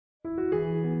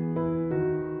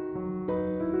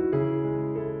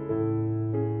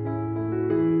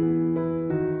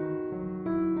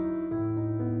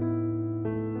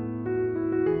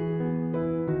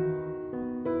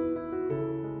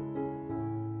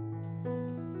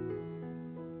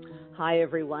Hi,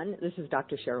 everyone. This is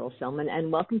Dr. Cheryl Selman,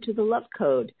 and welcome to the Love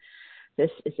Code. This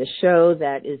is a show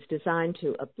that is designed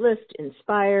to uplift,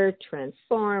 inspire,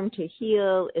 transform, to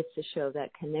heal. It's a show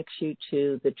that connects you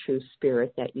to the true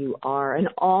spirit that you are and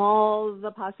all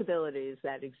the possibilities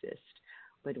that exist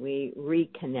when we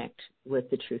reconnect with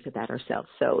the truth about ourselves.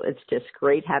 So it's just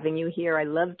great having you here. I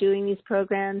love doing these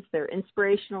programs. They're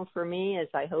inspirational for me, as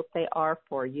I hope they are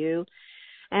for you.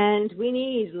 And we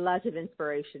need lots of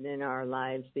inspiration in our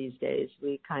lives these days.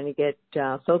 We kind of get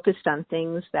focused on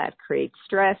things that create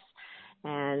stress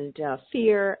and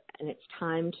fear, and it's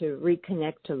time to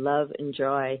reconnect to love and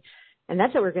joy. And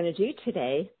that's what we're going to do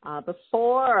today.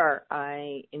 Before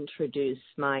I introduce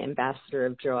my ambassador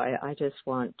of joy, I just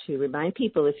want to remind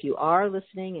people, if you are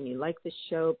listening and you like this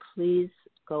show, please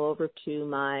go over to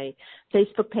my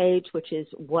Facebook page, which is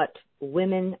What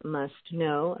Women Must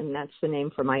Know, and that's the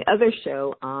name for my other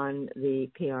show on the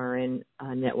PRN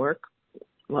network,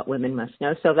 What Women Must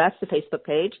Know. So that's the Facebook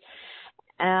page.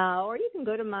 Or you can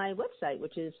go to my website,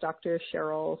 which is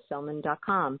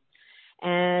drcherylselman.com.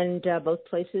 And both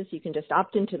places, you can just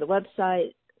opt into the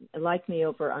website, like me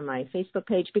over on my Facebook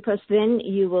page, because then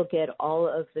you will get all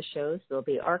of the shows. They'll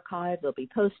be archived, they'll be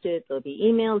posted, they'll be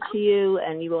emailed to you,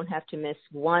 and you won't have to miss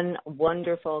one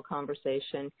wonderful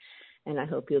conversation. And I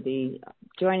hope you'll be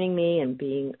joining me and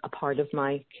being a part of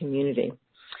my community.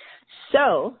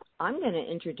 So I'm going to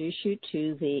introduce you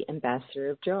to the Ambassador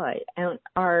of Joy. And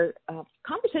our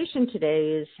conversation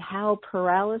today is how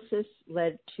paralysis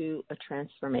led to a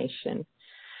transformation.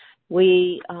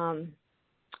 We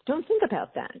don't think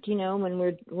about that, you know, when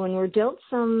we're dealt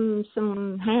some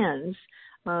hands,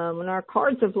 when our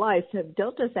cards of life have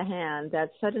dealt us a hand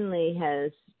that suddenly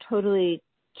has totally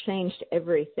changed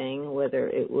everything, whether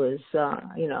it was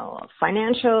a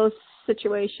financial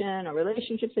situation, a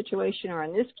relationship situation, or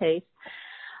in this case,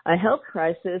 a health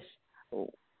crisis.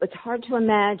 It's hard to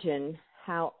imagine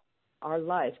how our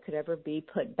life could ever be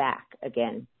put back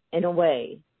again in a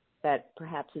way that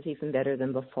perhaps is even better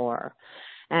than before.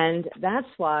 And that's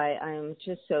why I'm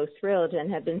just so thrilled and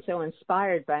have been so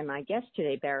inspired by my guest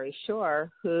today, Barry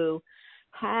Shore, who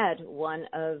had one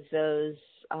of those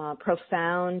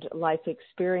profound life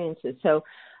experiences. So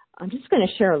I'm just going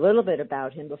to share a little bit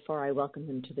about him before I welcome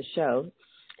him to the show.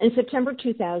 In September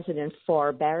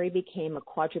 2004, Barry became a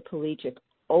quadriplegic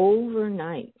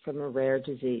overnight from a rare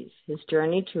disease. His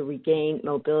journey to regain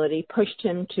mobility pushed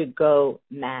him to go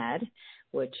MAD,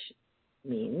 which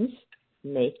means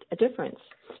make a difference.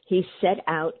 He set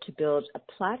out to build a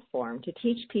platform to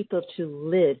teach people to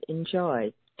live in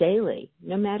joy daily,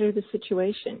 no matter the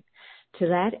situation. To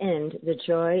that end, the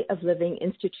Joy of Living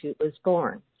Institute was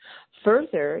born.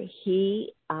 Further,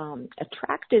 he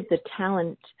attracted the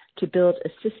talent to build a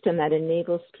system that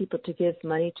enables people to give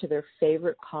money to their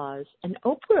favorite cause, and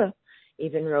Oprah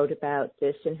even wrote about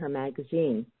this in her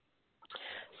magazine.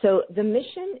 So the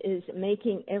mission is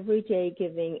making everyday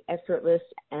giving effortless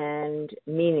and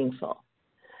meaningful.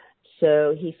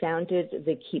 So he founded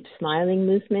the Keep Smiling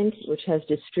movement, which has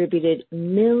distributed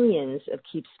millions of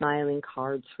Keep Smiling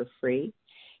cards for free.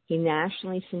 His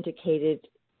nationally syndicated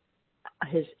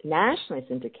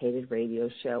radio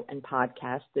show and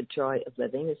podcast, The Joy of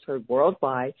Living, is heard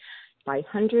worldwide by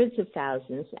hundreds of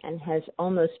thousands and has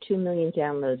almost 2 million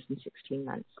downloads in 16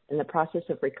 months. In the process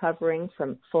of recovering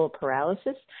from full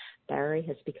paralysis, Barry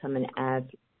has become an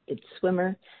avid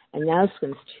swimmer and now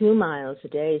swims 2 miles a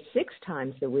day, 6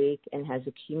 times a week, and has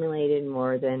accumulated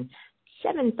more than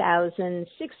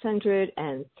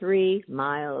 7,603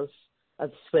 miles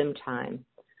of swim time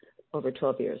over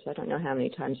 12 years. I don't know how many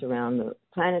times around the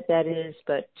planet that is,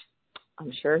 but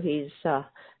I'm sure he's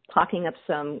clocking up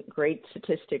some great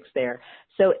statistics there.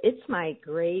 So it's my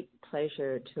great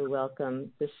pleasure to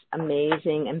welcome this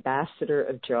amazing ambassador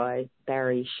of joy,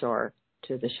 Barry Shore,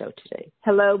 to the show today.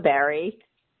 Hello, Barry.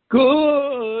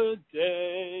 Good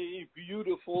day,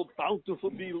 beautiful, bountiful,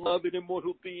 beloved,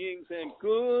 immortal beings, and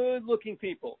good-looking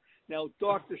people. Now,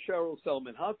 Dr. Cheryl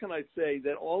Selman, how can I say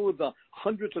that all of the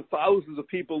hundreds of thousands of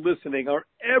people listening are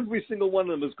every single one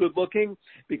of them is good-looking?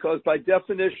 Because by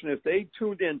definition, if they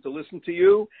tuned in to listen to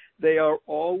you, they are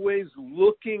always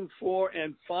looking for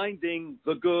and finding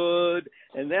the good.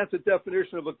 And that's a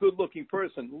definition of a good-looking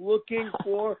person, looking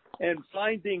for and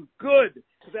finding good.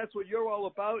 So that's what you're all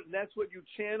about, and that's what you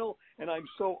channel. And I'm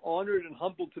so honored and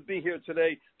humbled to be here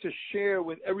today to share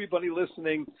with everybody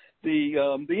listening the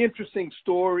interesting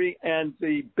story and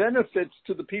the benefits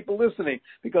to the people listening,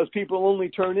 because people only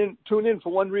tune in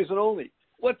for one reason only.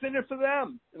 What's in it for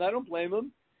them? And I don't blame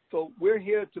them. So we're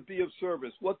here to be of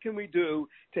service. What can we do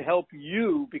to help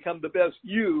you become the best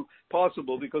you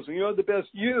possible? Because when you're the best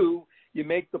you, you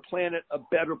make the planet a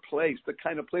better place, the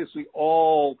kind of place we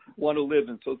all want to live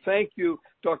in. So thank you,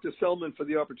 Dr. Selman, for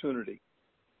the opportunity.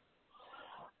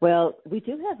 Well, we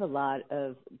do have a lot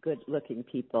of good-looking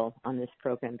people on this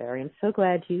program, Barry. I'm so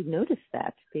glad you noticed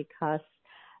that, because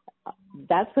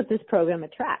that's what this program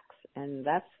attracts, and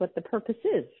that's what the purpose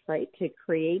is, right? To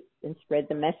create and spread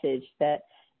the message that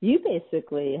you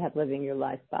basically have living your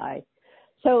life by.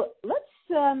 So let's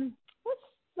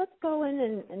go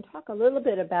in and talk a little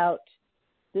bit about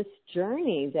this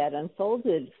journey that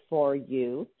unfolded for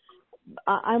you.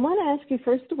 I want to ask you,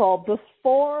 first of all,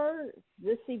 before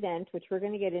this event, which we're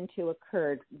going to get into,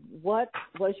 occurred, what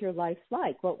was your life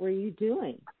like? What were you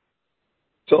doing?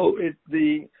 So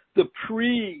the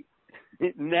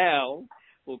now,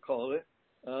 we'll call it,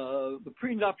 the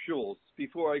prenuptials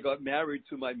before I got married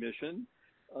to my mission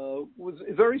was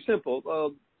very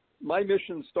simple. My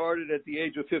mission started at the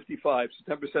age of 55,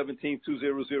 September 17,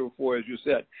 2004, as you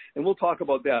said, and we'll talk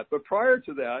about that. But prior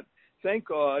to that, thank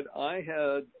God, I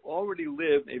had already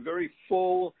lived a very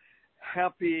full,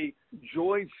 happy,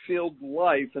 joy-filled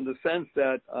life in the sense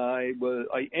that I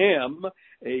am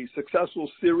a successful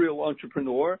serial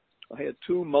entrepreneur. I had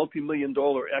 2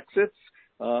 multi-million-dollar exits.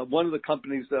 One of the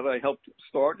companies that I helped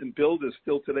start and build is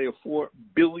still today a $4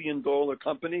 billion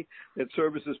company that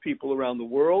services people around the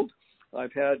world.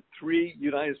 I've had 3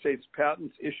 United States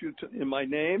patents issued in my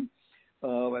name.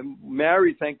 I'm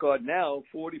married, thank God now,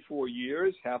 44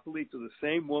 years, happily to the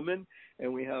same woman.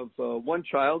 And we have 1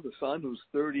 child, a son who's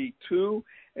 32,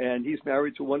 and he's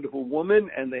married to a wonderful woman.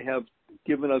 And they have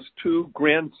given us 2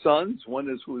 grandsons.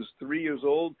 One who is 3 years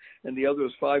old, and the other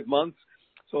is 5 months.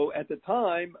 So at the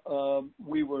time,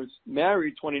 we were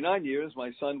married 29 years.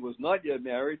 My son was not yet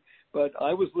married, but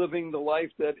I was living the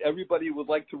life that everybody would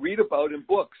like to read about in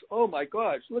books. Oh, my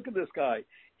gosh, look at this guy.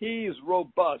 He's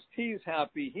robust. He's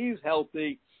happy. He's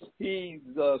healthy. He's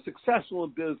successful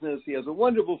in business. He has a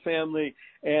wonderful family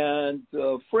and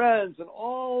friends and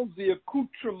all the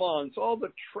accoutrements, all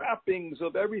the trappings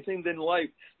of everything in life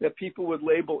that people would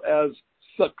label as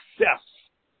success.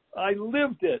 I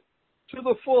lived it to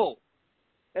the full.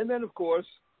 And then, of course,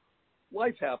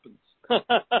 life happens.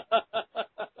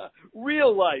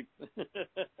 Real life.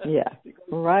 Yeah,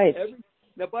 right.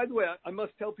 Now, by the way, I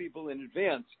must tell people in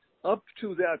advance, up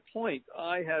to that point,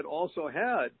 I had also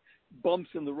had bumps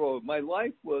in the road. My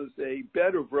life was a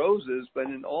bed of roses, but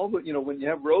in all the, when you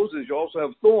have roses, you also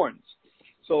have thorns.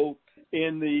 So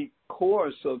in the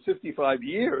course of 55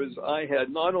 years, I had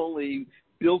not only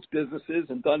built businesses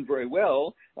and done very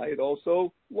well, I had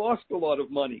also lost a lot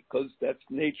of money, because that's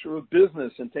the nature of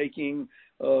business and taking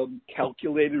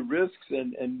calculated risks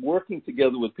and working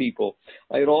together with people.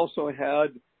 I had also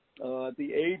had, at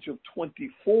the age of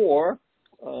 24,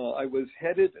 I was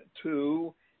headed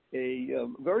to a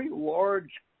very large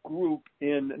group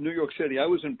in New York City. I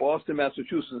was in Boston,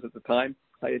 Massachusetts at the time.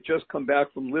 I had just come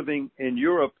back from living in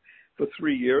Europe for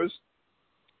 3 years,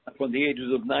 from the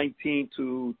ages of 19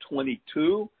 to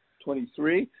 22,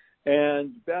 23.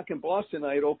 And back in Boston,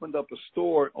 I had opened up a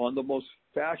store on the most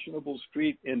fashionable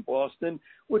street in Boston,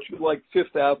 which was like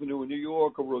Fifth Avenue in New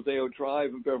York or Rodeo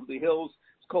Drive in Beverly Hills.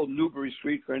 It's called Newbury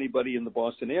Street for anybody in the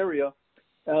Boston area.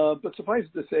 But suffice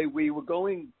it to say, we were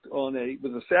going it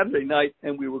was a Saturday night,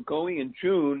 and we were going in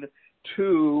June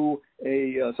to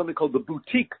something called the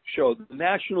Boutique Show, the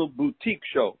National Boutique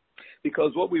Show,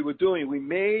 because what we were doing, we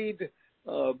made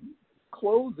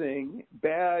clothing,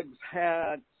 bags,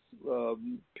 hats,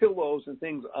 pillows, and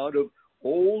things out of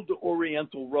old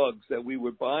Oriental rugs that we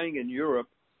were buying in Europe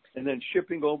and then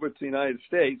shipping over to the United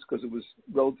States, because it was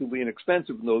relatively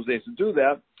inexpensive in those days to do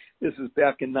that. This is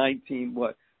back in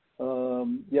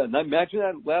imagine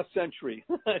that, last century.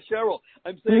 Cheryl,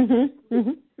 I'm saying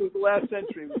it was the last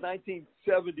century. It was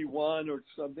 1971 or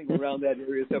something around that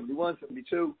area, 71,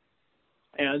 72.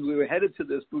 And we were headed to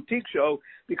this boutique show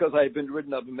because I had been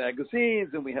written up in magazines,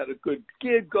 and we had a good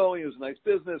gig going. It was a nice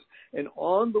business. And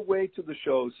on the way to the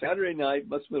show, Saturday night,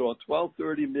 must have been about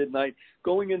 12:30, midnight,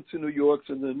 going into New York,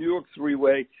 so the New York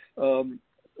Three-Way,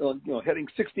 heading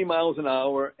 60 miles an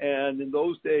hour. And in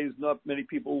those days, not many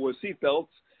people wore seatbelts.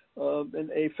 And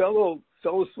a fellow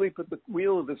fell asleep at the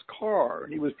wheel of his car.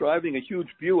 He was driving a huge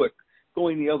Buick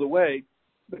going the other way.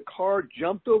 The car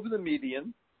jumped over the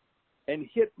median and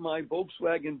hit my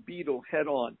Volkswagen Beetle head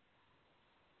on.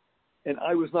 And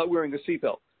I was not wearing a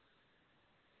seatbelt.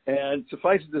 And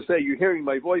suffice it to say, you're hearing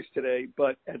my voice today,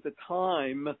 but at the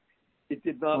time, it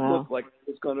did not look like I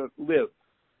was going to live.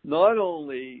 Not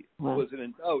only was it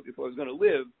in doubt if I was going to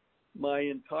live, my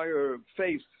entire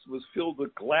face was filled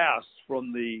with glass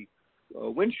from the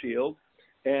windshield,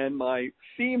 and my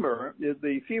femur,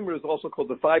 the femur is also called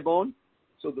the thigh bone.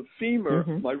 So the femur,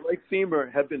 my right femur,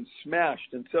 had been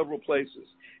smashed in several places,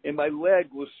 and my leg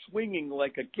was swinging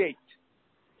like a gate.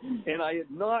 And I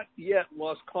had not yet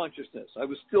lost consciousness. I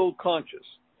was still conscious.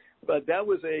 But that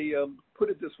was put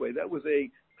it this way, that was a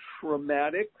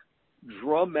traumatic,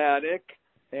 dramatic,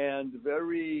 and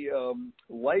very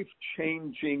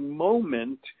life-changing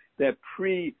moment that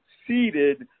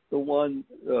preceded the one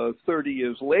 30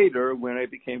 years later when I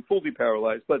became fully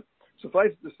paralyzed. But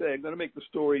suffice it to say, I'm going to make the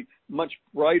story much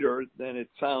brighter than it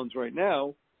sounds right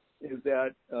now, is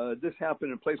that this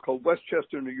happened in a place called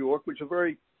Westchester, New York, which is a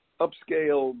very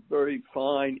upscale, very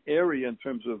fine area in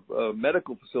terms of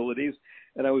medical facilities.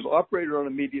 And I was operated on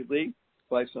immediately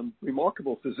by some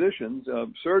remarkable physicians,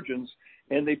 surgeons,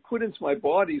 and they put into my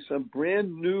body some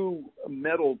brand new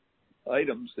metal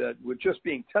items that were just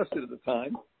being tested at the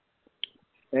time.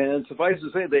 And suffice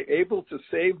to say, they're able to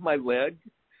save my leg,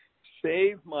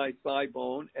 save my thigh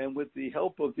bone, and with the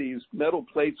help of these metal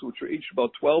plates, which are each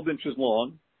about 12 inches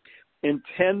long, and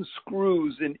 10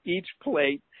 screws in each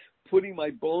plate, putting my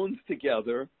bones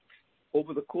together.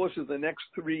 Over the course of the next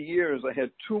 3 years, I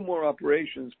had 2 more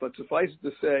operations, but suffice it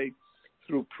to say,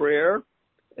 through prayer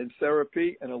and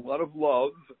therapy and a lot of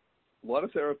love, a lot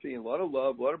of therapy and a lot of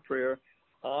love, a lot of prayer,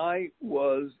 I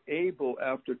was able,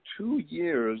 after 2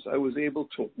 years, I was able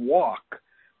to walk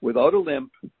without a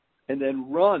limp and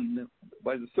then run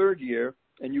by the 3rd year.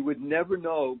 And you would never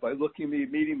know by looking at me,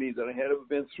 meeting me, that I had ever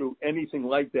been through anything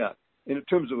like that in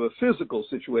terms of a physical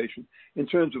situation. In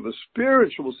terms of a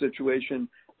spiritual situation,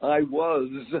 I was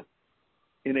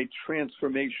in a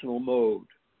transformational mode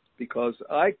because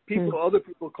other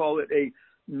people call it a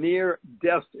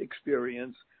near-death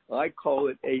experience. I call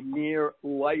it a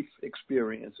near-life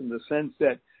experience in the sense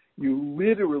that you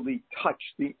literally touch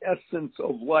the essence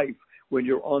of life when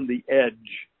you're on the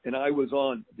edge. And I was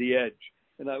on the edge.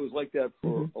 And I was like that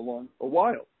for a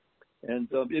while. And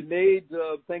it made,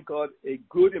 thank God, a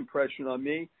good impression on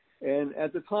me. And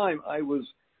at the time, I was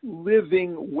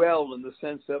living well in the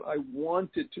sense that I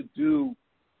wanted to do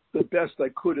the best I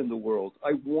could in the world.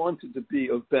 I wanted to be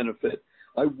of benefit.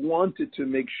 I wanted to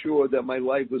make sure that my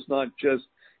life was not just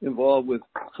involved with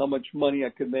how much money I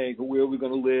could make or where we're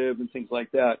going to live and things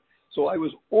like that. So I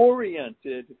was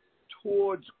oriented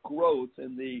towards growth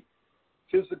in the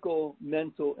physical,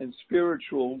 mental, and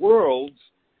spiritual worlds,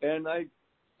 and I,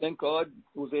 thank God,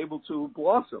 was able to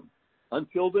blossom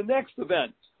until the next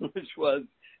event, which was,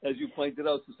 as you pointed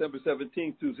out, December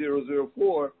 17th,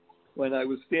 2004, when I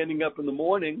was standing up in the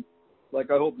morning, like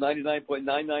I hope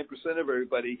 99.99% of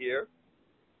everybody here,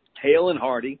 hale and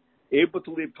hearty, able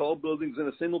to leave tall buildings in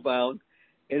a single bound,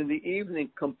 and in the evening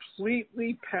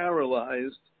completely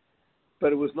paralyzed.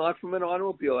 But it was not from an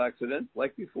automobile accident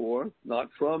like before, not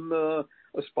from a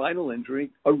spinal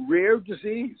injury, a rare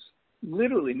disease.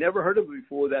 Literally never heard of it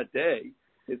before that day.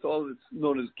 It's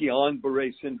known as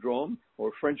Guillain-Barré syndrome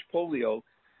or French polio.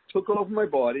 Took over my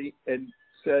body and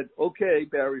said, okay,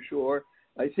 Barry Shore,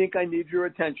 I think I need your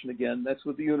attention again. That's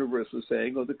what the universe was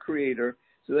saying, or the creator.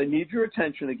 So I need your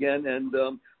attention again, and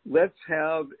let's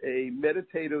have a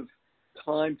meditative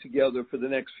time together for the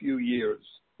next few years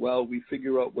while we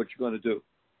figure out what you're going to do.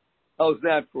 How's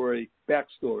that for a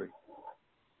backstory?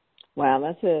 Wow,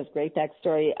 that's a great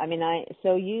backstory. I mean,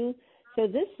 so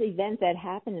this event that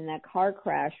happened in that car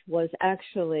crash was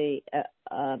actually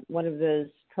one of those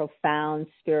profound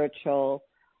spiritual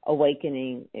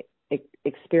awakening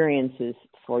experiences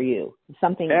for you.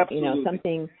 Something, Absolutely.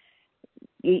 Something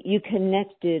you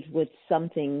connected with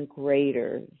something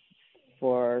greater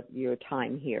for your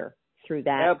time here through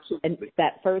that. Absolutely. And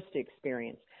that first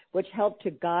experience, which helped to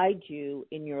guide you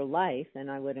in your life, and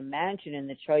I would imagine in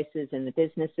the choices in the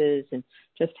businesses and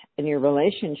just in your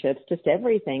relationships, just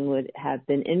everything would have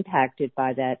been impacted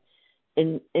by that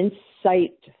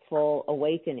insightful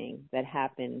awakening that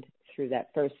happened through that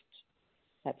first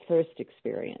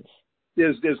experience.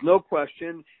 There's no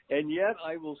question, and yet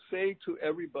I will say to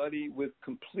everybody with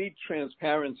complete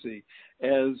transparency,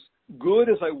 as good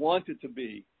as I wanted to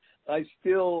be, I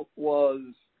still was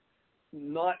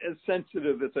not as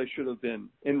sensitive as I should have been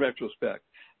in retrospect,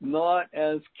 not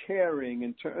as caring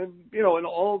in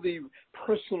all the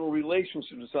personal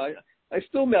relationships. I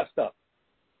still messed up.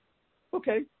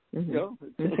 Okay.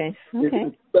 Mm-hmm. Okay.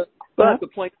 But the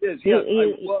point is, yes,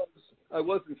 I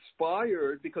was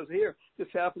inspired because this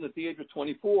happened at the age of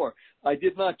 24. I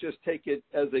did not just take it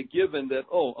as a given that,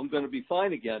 I'm going to be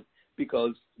fine again,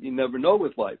 because you never know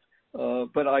with life.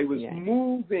 But I was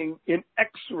moving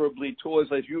inexorably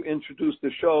towards, as you introduced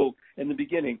the show in the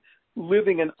beginning,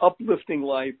 living an uplifting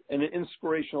life and an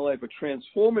inspirational life, a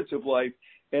transformative life.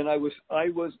 And I was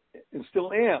and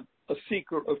still am a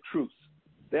seeker of truth.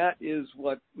 that is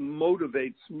what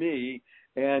motivates me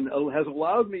and has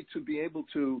allowed me to be able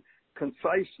to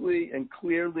concisely and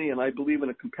clearly, and I believe in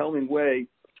a compelling way,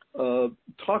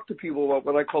 talk to people about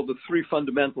what I call the three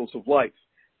fundamentals of life.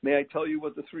 May I tell you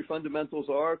what the three fundamentals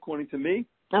are according to me?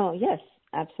 Oh, yes,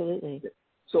 absolutely.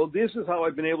 So this is how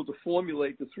I've been able to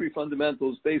formulate the three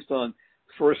fundamentals based on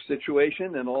first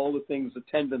situation and all the things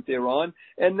attendant thereon,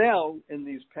 and now in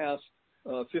these past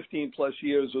 15 plus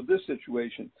years of this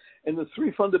situation. And the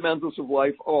three fundamentals of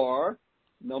life are,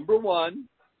 number one,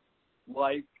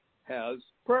 life has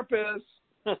purpose.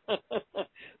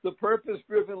 The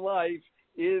purpose-driven life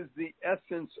is the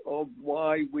essence of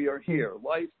why we are here.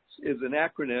 Life is an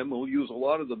acronym, we'll use a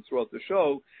lot of them throughout the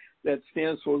show, that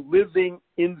stands for living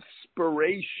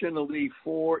inspirationally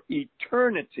for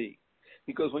eternity.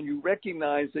 Because when you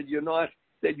recognize that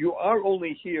you are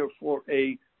only here for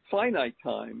a finite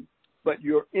time, but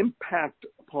your impact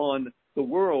upon the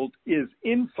world is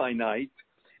infinite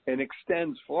and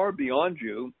extends far beyond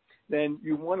you, then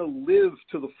you want to live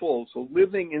to the full. So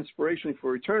living inspirationally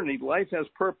for eternity, life has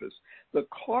purpose. The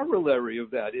corollary of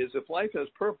that is if life has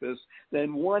purpose,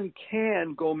 then one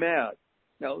can go mad.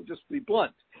 Now, just to be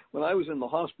blunt, when I was in the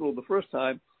hospital the first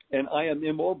time and I am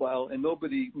immobile and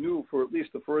nobody knew for at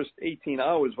least the first 18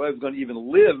 hours if I was going to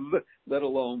even live, let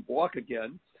alone walk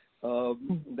again,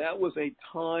 that was a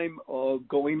time of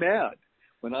going mad.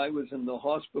 When I was in the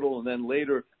hospital and then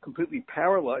later completely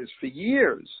paralyzed for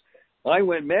years, I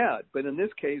went mad. But in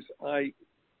this case, I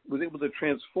was able to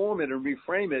transform it and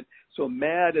reframe it. So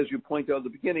MAD, as you pointed out at the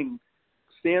beginning,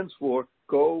 stands for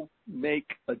go make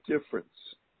a difference.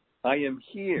 I am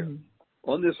here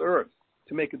on this earth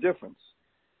to make a difference.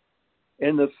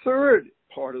 And the third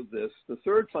part of this, the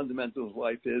third fundamental of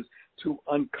life is to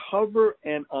uncover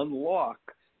and unlock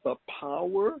the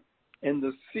power and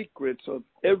the secrets of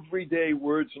everyday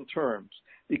words and terms,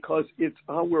 because it's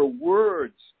our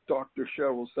words, Dr.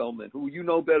 Cheryl Selman, who you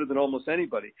know better than almost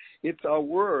anybody. It's our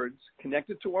words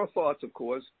connected to our thoughts, of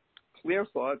course, clear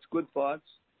thoughts,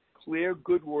 clear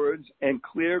good words, and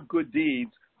clear good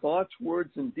deeds. Thoughts,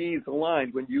 words, and deeds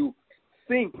aligned. When you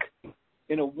think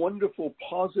in a wonderful,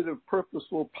 positive,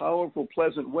 purposeful, powerful,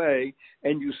 pleasant way,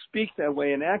 and you speak that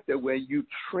way and act that way, you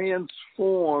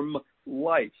transform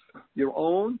life, your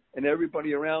own and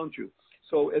everybody around you.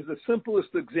 So as the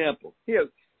simplest example, here,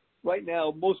 right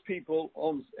now, most people,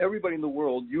 almost everybody in the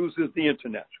world uses the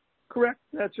internet. Correct?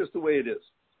 That's just the way it is.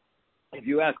 If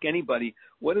you ask anybody,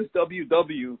 what does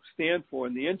WW stand for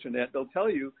in the internet, they'll tell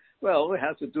you, well, it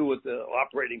has to do with the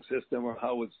operating system or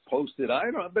how it's posted. I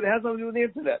don't know, but it has nothing to do with the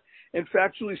internet. And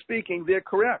factually speaking, they're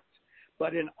correct.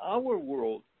 But in our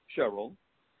world, Cheryl,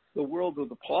 the world of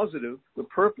the positive, the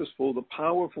purposeful, the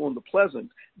powerful, and the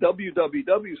pleasant,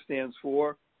 WWW stands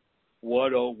for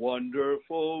what a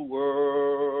wonderful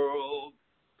world.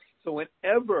 So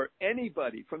whenever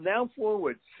anybody from now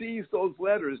forward sees those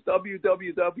letters,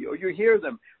 WWW, or you hear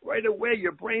them, right away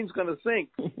your brain's going to think,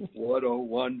 what a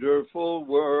wonderful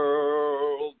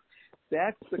world.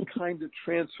 That's the kind of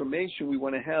transformation we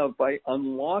want to have by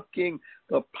unlocking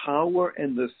the power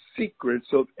and the secrets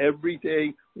of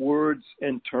everyday words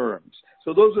and terms.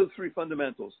 So those are the three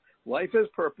fundamentals. Life has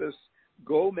purpose.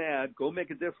 Go mad, go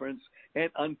make a difference, and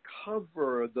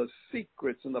uncover the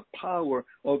secrets and the power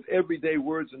of everyday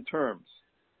words and terms.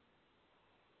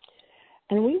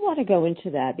 And we want to go into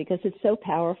that because it's so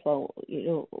powerful,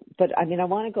 but I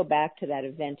want to go back to that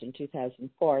event in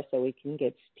 2004 so we can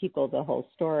give people the whole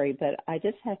story. But I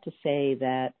just have to say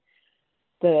that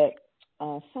the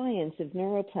science of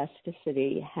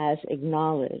neuroplasticity has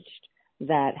acknowledged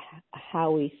that how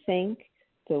we think,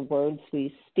 the words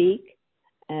we speak,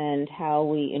 and how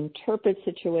we interpret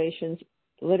situations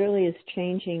literally is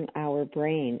changing our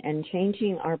brain, and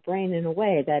changing our brain in a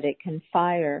way that it can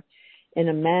fire in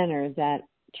a manner that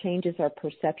changes our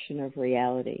perception of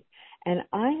reality. And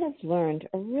I have learned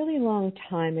a really long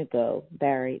time ago,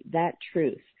 Barry, that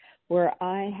truth, where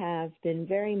I have been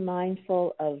very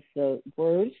mindful of the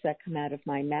words that come out of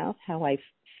my mouth, how I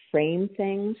frame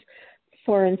things.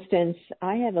 For instance,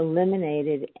 I have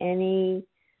eliminated any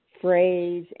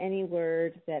phrase, any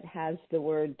word that has the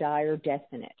word die or death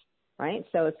in it, right?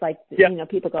 So it's like,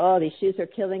 people go, oh, these shoes are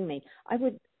killing me. I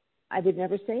would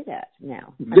never say that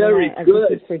now. Very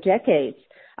good. For decades.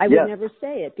 I would never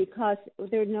say it because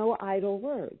there are no idle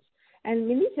words. And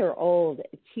these are old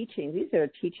teachings. These are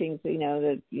teachings,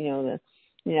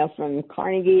 from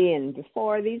Carnegie and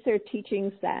before. These are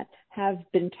teachings that have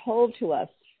been told to us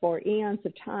for eons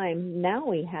of time. Now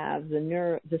we have the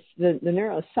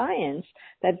neuroscience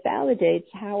that validates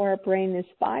how our brain is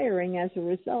firing as a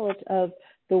result of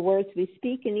the words we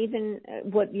speak, and even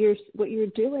what you're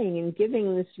doing and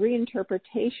giving this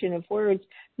reinterpretation of words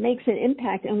makes an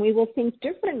impact, and we will think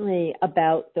differently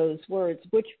about those words,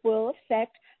 which will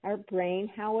affect our brain,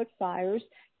 how it fires,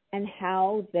 and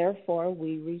how, therefore,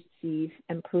 we receive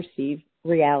and perceive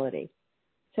reality.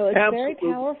 So it's Absolutely.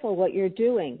 very powerful what you're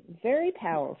doing, very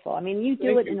powerful. I mean, you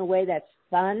do it in a way that's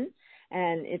fun,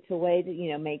 and it's a way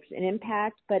that, makes an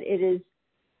impact, but it is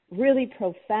really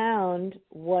profound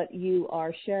what you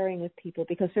are sharing with people,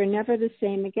 because they're never the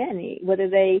same again. Whether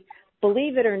they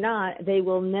believe it or not, they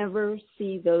will never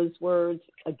see those words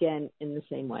again in the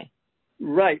same way.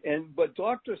 Right, but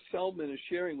Dr. Selman is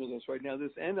sharing with us right now,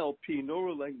 this NLP,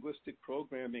 neuro-linguistic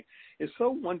programming, is so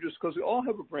wondrous because we all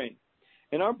have a brain.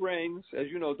 In our brains, as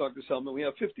you know, Dr. Selman, we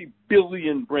have 50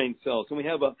 billion brain cells, and we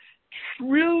have a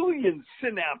trillion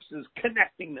synapses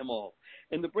connecting them all.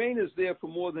 And the brain is there for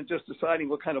more than just deciding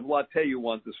what kind of latte you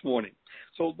want this morning.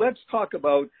 So let's talk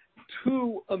about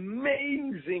two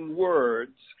amazing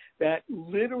words that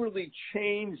literally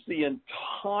change the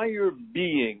entire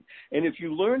being. And if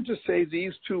you learn to say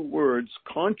these two words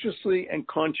consciously and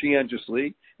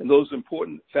conscientiously, and those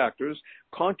important factors,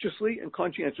 consciously and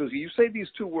conscientiously, you say these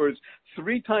two words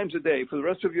 3 times a day for the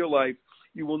rest of your life,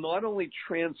 you will not only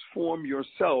transform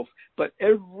yourself, but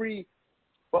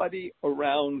everybody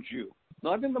around you.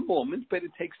 Not in the moment, but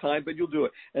it takes time, but you'll do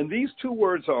it. And these two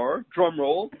words are, drum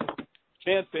roll,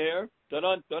 fanfare,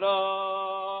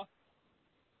 da-da-da-da,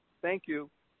 thank you,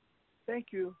 thank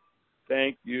you,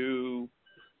 thank you.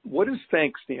 What does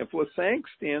thank stand for? Thank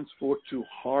stands for to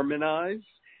harmonize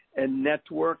and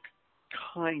network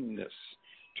kindness.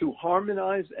 To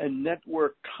harmonize and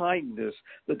network kindness.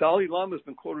 The Dalai Lama has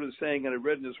been quoted as saying, and I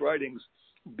read in his writings,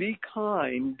 be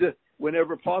kind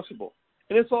whenever possible.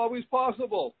 And it's always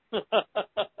possible.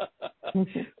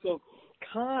 So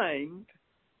kind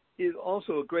is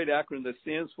also a great acronym that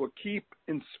stands for Keep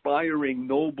Inspiring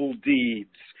Noble Deeds.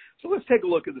 So let's take a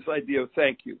look at this idea of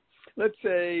thank you. Let's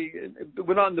say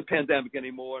we're not in the pandemic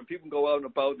anymore and people go out and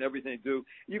about and everything they do.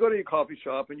 You go to your coffee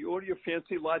shop and you order your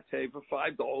fancy latte for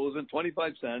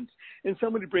 $5.25 and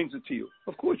somebody brings it to you.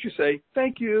 Of course you say,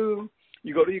 thank you.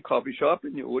 You go to your coffee shop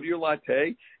and you order your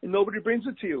latte and nobody brings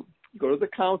it to you. You go to the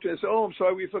counter and say, oh, I'm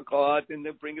sorry, we forgot, and they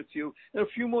bring it to you. And a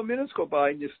few more minutes go by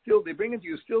and they bring it to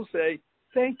you, still say,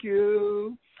 thank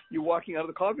you. You're walking out of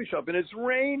the coffee shop and it's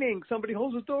raining. Somebody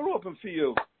holds the door open for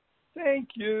you. Thank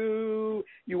you.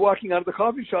 You're walking out of the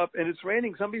coffee shop and it's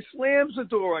raining. Somebody slams the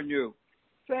door on you.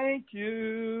 Thank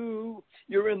you.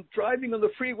 You're driving on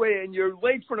the freeway and you're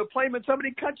late for an appointment.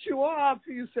 Somebody cuts you off.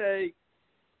 You say,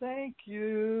 thank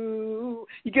you.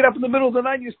 You get up in the middle of the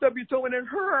night and you stub your toe and it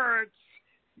hurts.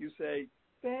 You say,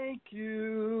 thank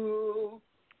you.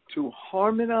 To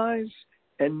harmonize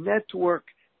and network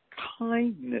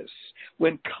kindness.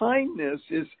 When kindness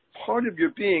is part of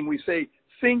your being, we say,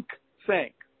 think,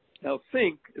 thank. Now,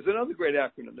 think is another great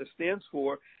acronym that stands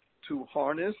for to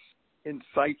harness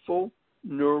insightful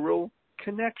neural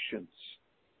connections.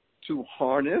 To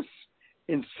harness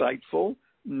insightful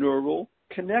neural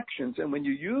connections. And when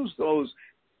you use those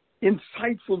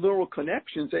insightful neural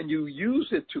connections and you use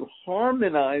it to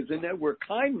harmonize and network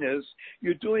kindness,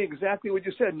 you're doing exactly what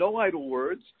you said. No idle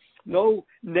words, no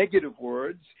negative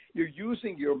words. You're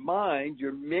using your mind,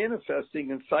 you're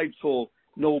manifesting insightful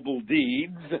noble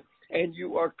deeds, and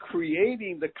you are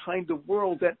creating the kind of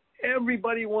world that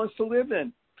everybody wants to live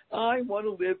in. I want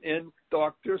to live in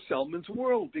Dr. Selman's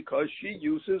world because she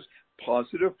uses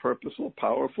positive, purposeful,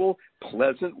 powerful,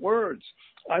 pleasant words.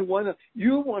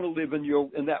 You want to live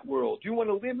in that world. You want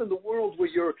to live in the world where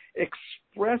you're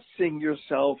expressing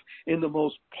yourself in the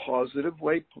most positive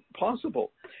way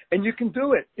possible. And you can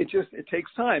do it. It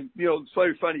takes time. It's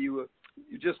very funny. You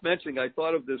just mentioning, I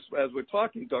thought of this as we're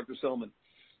talking, Dr. Selman.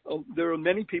 There are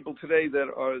many people today that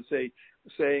are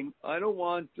saying, I don't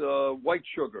want white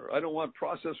sugar. I don't want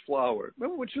processed flour,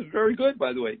 which is very good,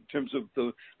 by the way, in terms of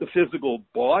the physical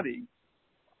body.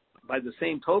 By the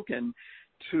same token,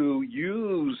 to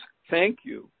use thank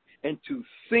you and to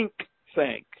think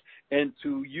thank and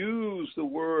to use the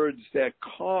words that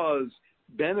cause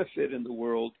benefit in the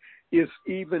world is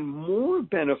even more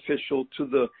beneficial to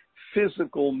the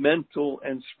physical, mental,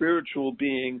 and spiritual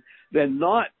being than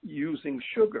not using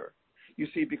sugar. You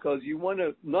see, because you want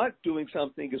to, not doing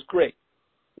something is great.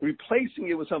 Replacing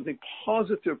it with something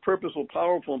positive, purposeful,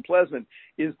 powerful, and pleasant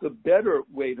is the better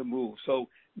way to move. So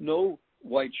no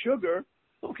white sugar.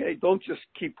 Okay, don't just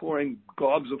keep pouring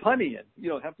gobs of honey in.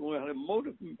 You have to learn how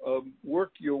to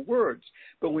work your words.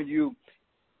 But when you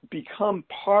become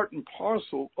part and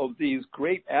parcel of these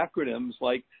great acronyms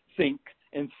like think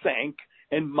and thank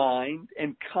and mind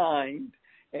and kind,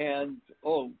 And,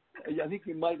 I think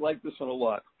you might like this one a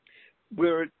lot.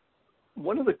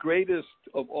 One of the greatest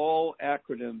of all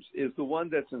acronyms is the one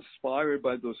that's inspired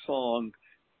by the song,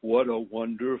 What a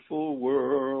Wonderful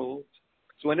World.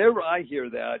 So whenever I hear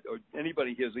that, or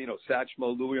anybody hears,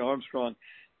 Satchmo, Louis Armstrong,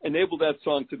 enable that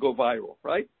song to go viral,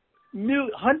 right?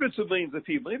 Hundreds of millions of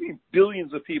people, maybe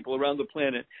billions of people around the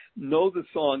planet know the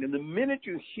song. And the minute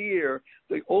you hear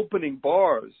the opening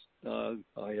bars, I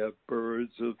have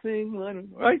birds of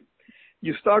England, right?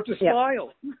 You start to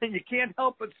smile, and you can't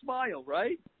help but smile,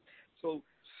 right? So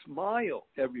smile,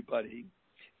 everybody,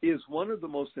 is one of the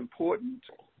most important,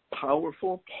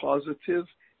 powerful, positive,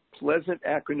 pleasant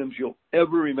acronyms you'll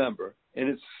ever remember. And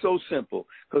it's so simple,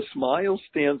 because SMILE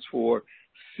stands for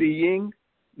Seeing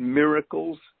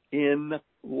Miracles in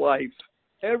Life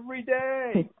every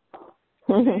day. I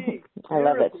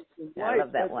love it. I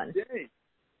love that one. Day.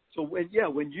 So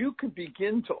when you can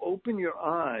begin to open your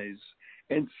eyes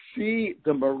and see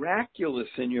the miraculous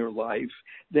in your life,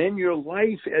 then your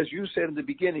life, as you said in the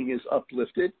beginning, is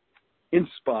uplifted,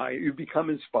 inspired. You become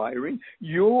inspiring.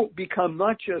 You'll become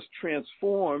not just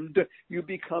transformed, you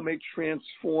become a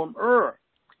transformer.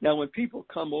 Now, when people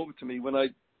come over to me, when I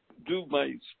do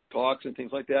my talks and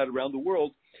things like that around the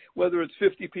world, whether it's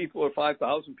 50 people or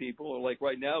 5,000 people, or like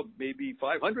right now, maybe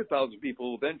 500,000 people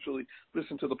will eventually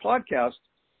listen to the podcast,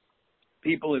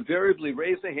 people invariably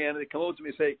raise their hand and they come over to me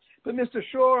and say, but Mr.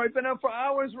 Shore, I've been up for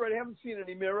hours where I haven't seen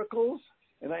any miracles.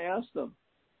 And I ask them,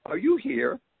 are you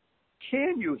here?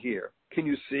 Can you hear? Can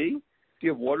you see? Do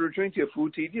you have water to drink? Do you have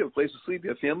food to eat? Do you have a place to sleep? Do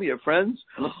you have family? Do you have friends?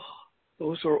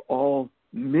 Those are all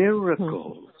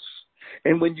miracles.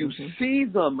 And when you see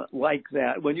them like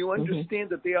that, when you understand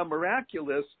that they are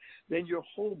miraculous, then your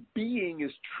whole being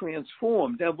is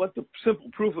transformed. Now, what the simple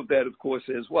proof of that, of course,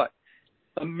 is what?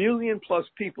 1 million plus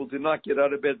people did not get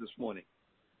out of bed this morning.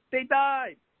 They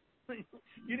died.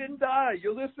 You didn't die.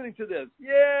 You're listening to this.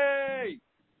 Yay!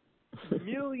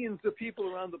 Millions of people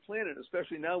around the planet,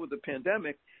 especially now with the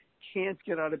pandemic, can't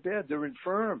get out of bed. They're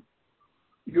infirm.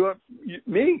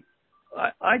 Me.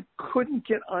 I couldn't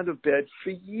get out of bed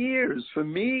for years. For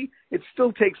me, it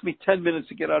still takes me 10 minutes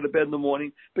to get out of bed in the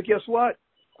morning. But guess what?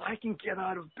 I can get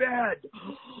out of bed.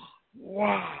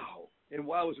 Wow. And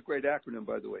WOW is a great acronym,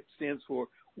 by the way. It stands for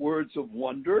Words of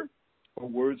Wonder or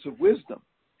Words of Wisdom.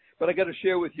 But I got to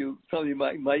share with you, tell you,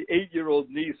 my 8-year-old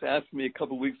niece asked me a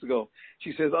couple of weeks ago.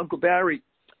 She says, Uncle Barry,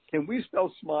 can we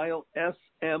spell SMILE,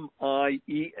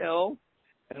 S-M-I-E-L?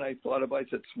 And I thought about it. I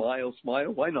said, smile.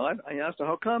 Why not? I asked her,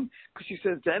 how come? Because she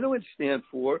says, then it would stand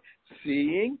for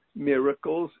Seeing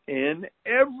Miracles in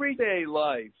Everyday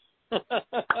Life.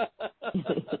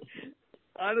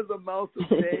 Out of the mouth of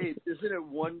babes. Isn't it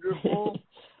wonderful?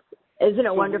 Isn't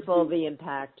it wonderful the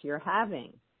impact you're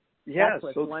having? Yes.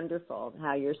 That's what's wonderful,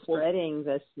 how you're spreading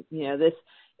this, this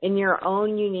in your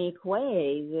own unique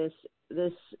way,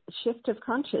 this shift of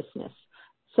consciousness.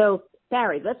 So,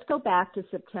 Barry, let's go back to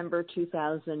September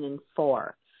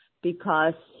 2004,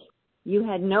 because you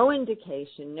had no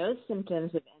indication, no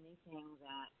symptoms of anything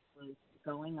that was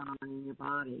going on in your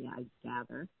body, I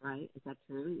gather, right? Is that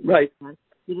true? Right.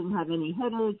 You didn't have any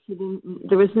headaches.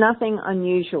 There was nothing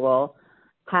unusual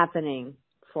happening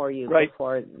for you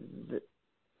before.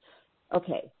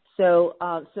 Okay. So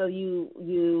you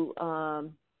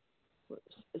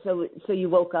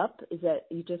woke up? Is that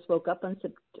you just woke up on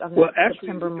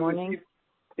September morning?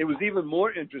 It was even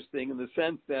more interesting in the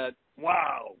sense that,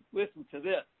 wow, listen to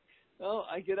this. Well,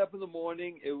 I get up in the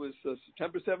morning. It was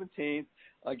September 17th.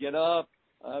 I get up.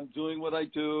 I'm doing what I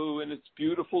do, and it's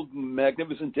beautiful,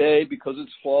 magnificent day because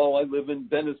it's fall. I live in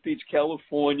Venice Beach,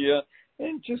 California,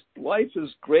 and just life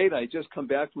is great. I just come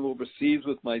back from overseas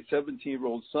with my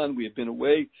 17-year-old son. We had been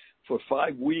away for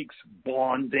 5 weeks,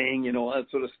 bonding, all that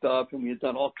sort of stuff, and we had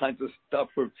done all kinds of stuff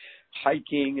for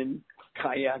hiking and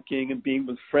kayaking and being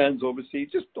with friends overseas,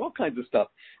 just all kinds of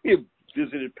stuff. We had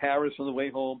visited Paris on the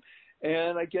way home,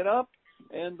 and I get up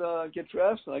and get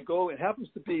dressed, and I go. It happens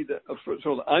to be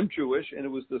I'm Jewish, and it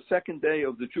was the second day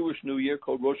of the Jewish New Year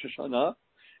called Rosh Hashanah,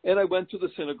 and I went to the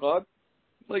synagogue,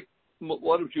 like a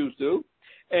lot of Jews do,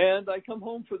 and I come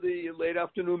home for the late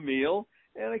afternoon meal,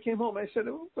 and I came home. I said,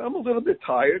 I'm a little bit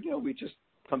tired. We just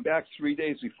come back 3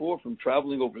 days before from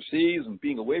traveling overseas and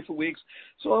being away for weeks,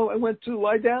 so I went to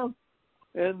lie down,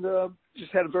 and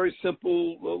just had a very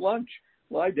simple lunch,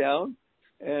 lie down.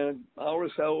 And an hour or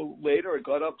so later, I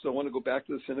got up because I wanted to go back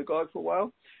to the synagogue for a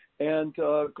while, and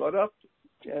got up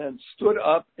and stood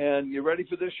up. And you ready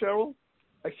for this, Cheryl?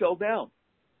 I fell down.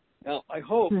 Now, I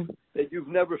hope that you've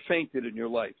never fainted in your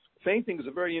life. Fainting is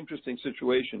a very interesting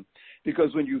situation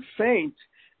because when you faint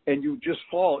and you just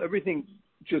fall, everything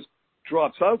just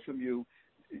drops out from you.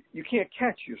 you can't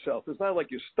catch yourself. It's not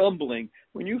like you're stumbling.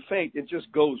 When you faint, it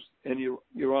just goes and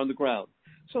you're on the ground.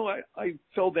 So I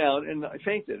fell down and I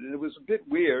fainted, and it was a bit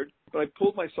weird, but I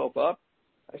pulled myself up.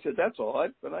 I said, that's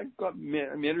odd, but I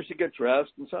managed to get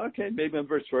dressed and said, okay, maybe I'm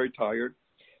very tired.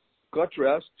 Got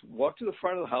dressed, walked to the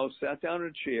front of the house, sat down in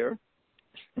a chair,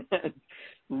 and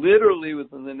literally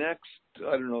within the next,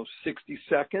 60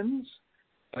 seconds,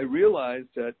 I realized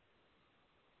that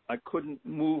I couldn't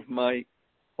move my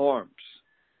arms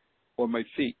or my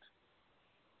feet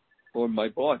or my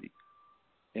body.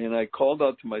 And I called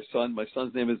out to my son. My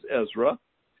son's name is Ezra,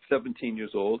 17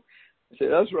 years old. I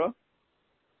said, Ezra,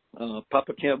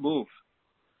 Papa can't move.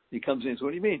 He comes in and says,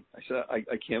 what do you mean? I said,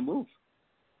 I can't move.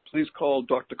 Please call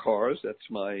Dr. Cars. That's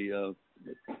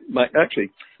actually,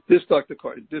 this Dr.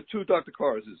 Cars, there's two Dr.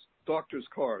 Cars, is Doctor's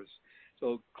Cars.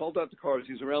 So call Dr. Cars.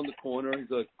 He's around the corner.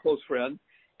 He's a close friend.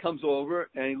 Comes over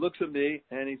and he looks at me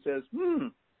and he says,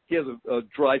 he has a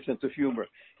dry sense of humor.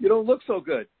 You don't look so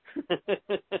good.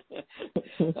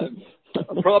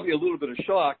 I'm probably a little bit of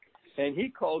shock. And he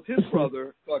calls his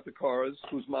brother, Dr. Cars,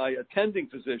 who's my attending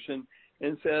physician,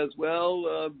 and says,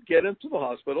 well, get him to the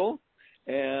hospital.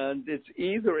 And it's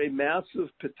either a massive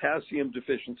potassium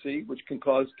deficiency, which can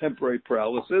cause temporary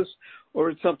paralysis, or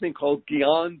it's something called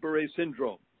Guillain-Barré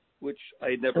syndrome, which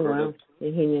I had never heard of.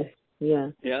 Yeah.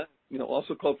 Yeah,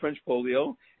 also called French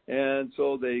polio. And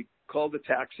so they called a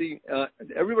taxi.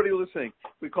 Everybody listening,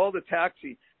 we called a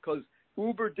taxi because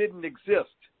Uber didn't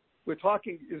exist. We're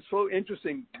talking, it's so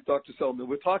interesting, Dr. Selman,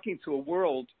 we're talking to a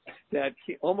world that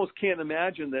almost can't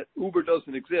imagine that Uber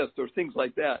doesn't exist or things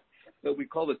like that. But we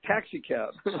called a taxi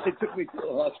cab. They took me to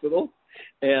the hospital,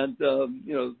 and,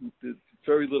 there's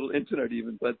very little internet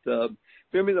even, but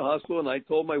bring me to the hospital, and I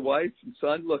told my wife and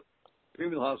son, look, bring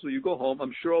me to the hospital, you go home.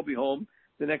 I'm sure I'll be home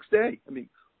the next day. I mean,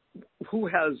 who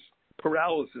has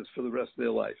paralysis for the rest of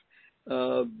their life?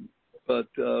 But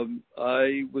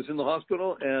I was in the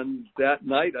hospital, and that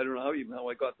night, I don't know how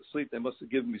I got to sleep. They must have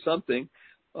given me something,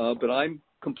 but I'm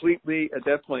at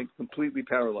that point, completely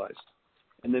paralyzed.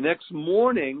 And the next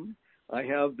morning, I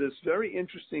have this very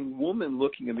interesting woman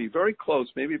looking at me very close,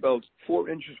 maybe about 4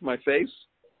 inches from my face.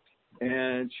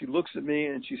 And she looks at me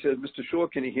and she says, Mr. Shore,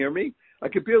 can you hear me? I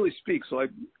could barely speak. So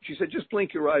she said, just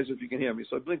blink your eyes if you can hear me.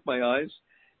 So I blinked my eyes.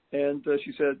 And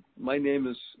she said, my name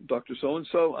is Dr.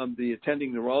 So-and-so. I'm the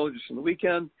attending neurologist on the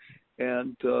weekend.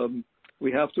 And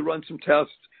we have to run some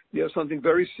tests. You have something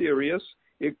very serious.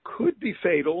 It could be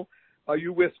fatal. Are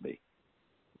you with me?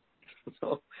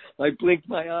 So I blinked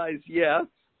my eyes, yes.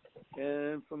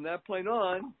 And from that point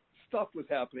on, stuff was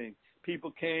happening.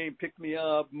 People came, picked me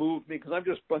up, moved me, because I'm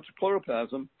just a bunch of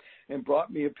chloroplasm, and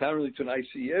brought me apparently to an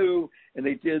ICU, and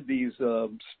they did these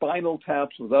spinal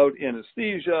taps without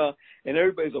anesthesia, and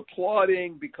everybody's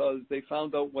applauding because they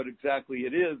found out what exactly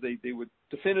it is. They were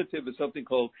definitive. It's something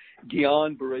called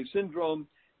Guillain-Barré syndrome,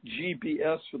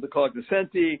 GBS for the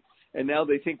cognoscenti, and now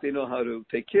they think they know how to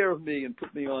take care of me and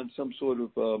put me on some sort of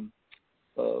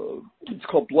it's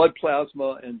called blood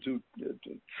plasma and do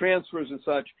transfers and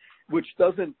such, which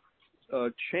doesn't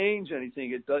change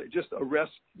anything. It just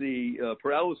arrests the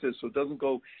paralysis so it doesn't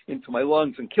go into my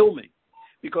lungs and kill me.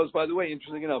 Because, by the way,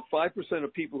 interesting enough, 5%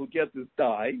 of people who get this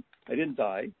die. I didn't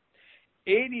die.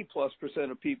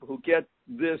 80+% of people who get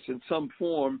this in some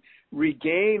form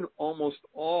regain almost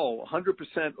all, 100%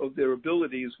 of their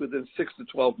abilities within 6 to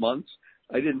 12 months.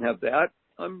 I didn't have that.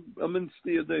 I'm in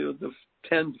the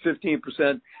 10 to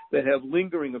 15% that have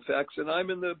lingering effects, and I'm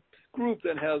in the group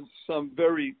that has some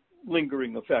very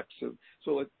lingering effects.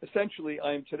 So essentially,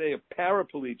 I am today a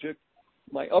paraplegic.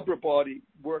 My upper body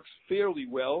works fairly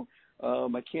well.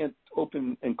 I can't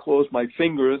open and close my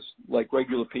fingers like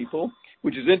regular people,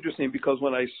 which is interesting because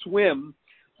when I swim,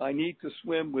 I need to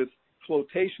swim with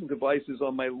flotation devices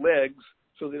on my legs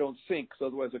so they don't sink, because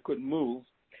otherwise I couldn't move.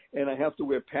 And I have to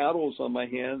wear paddles on my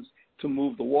hands to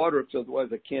move the water, because otherwise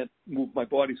I can't move my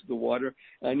body through the water.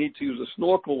 I need to use a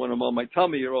snorkel when I'm on my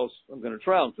tummy, or else I'm going to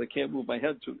drown, because I can't move my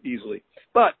head too easily.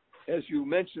 But as you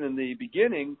mentioned in the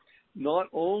beginning, not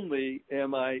only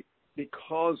am I,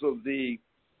 because of the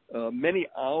many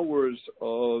hours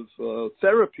of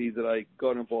therapy that I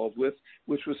got involved with,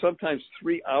 which was sometimes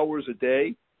 3 hours a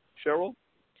day, Cheryl,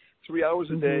 3 hours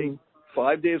a day,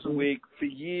 5 days a week for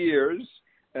years.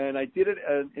 And I did it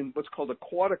in what's called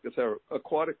aquatic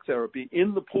therapy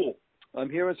in the pool. I'm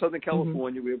here in Southern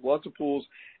California. We have lots of pools.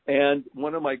 And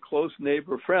one of my close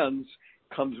neighbor friends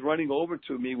comes running over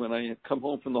to me when I come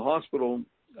home from the hospital,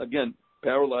 again,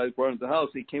 paralyzed, brought into the house.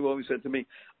 He came over and said to me,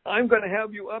 I'm going to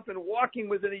have you up and walking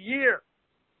within a year.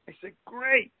 I said,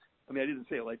 great. I mean, I didn't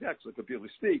say it like that because I could barely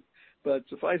speak. But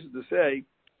suffice it to say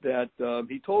that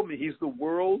he told me he's the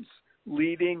world's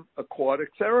leading aquatic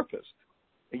therapist.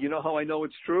 And you know how I know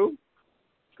it's true?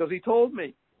 Because he told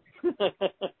me.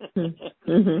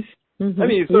 Mm-hmm. Mm-hmm. I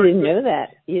mean, you didn't know that.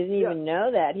 You didn't even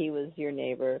know that he was your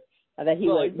neighbor. That he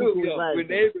was. I knew, he was. We're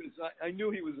neighbors. I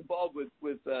knew he was involved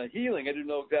with healing. I didn't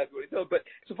know exactly what he did, but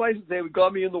suffice to say, we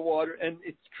got me in the water, and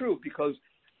it's true because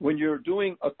when you're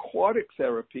doing aquatic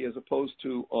therapy as opposed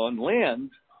to on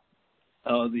land,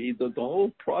 the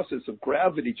whole process of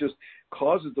gravity just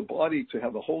causes the body to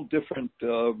have a whole different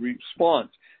response.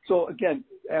 So again,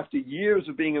 after years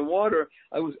of being in water,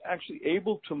 I was actually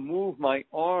able to move my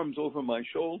arms over my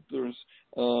shoulders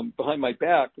behind my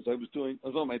back because I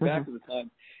was on my back at the time.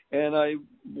 And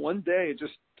one day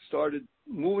just started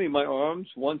moving my arms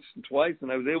once and twice, and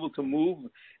I was able to move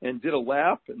and did a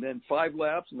lap, and then 5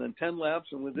 laps, and then 10 laps,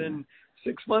 and within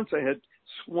 6 months I had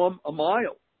swum a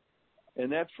mile. And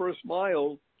that first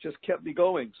mile just kept me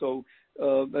going. So,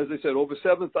 as I said, over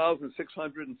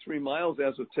 7,603 miles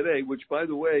as of today, which, by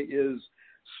the way, is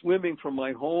swimming from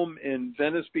my home in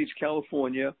Venice Beach,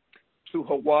 California, to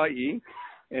Hawaii,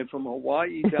 and from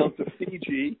Hawaii down to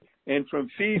Fiji, and from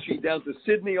Fiji down to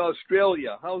Sydney,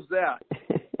 Australia. How's that?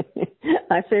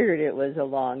 I figured it was a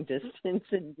long distance.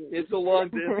 It's a long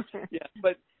distance, yeah.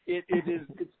 But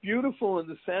it's beautiful in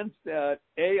the sense that,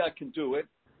 A, I can do it.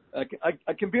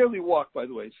 I can barely walk, by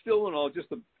the way. Still and all, just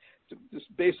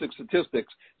basic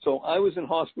statistics. So I was in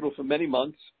hospital for many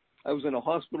months. I was in a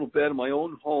hospital bed in my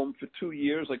own home for 2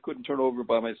 years. I couldn't turn over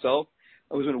by myself.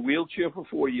 I was in a wheelchair for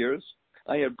 4 years.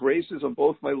 I had braces on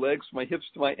both my legs, my hips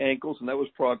to my ankles, and that was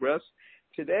progress.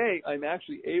 Today, I'm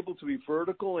actually able to be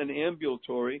vertical and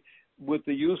ambulatory with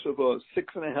the use of a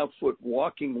 6.5-foot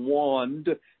walking wand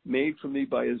made for me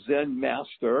by a Zen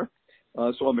master.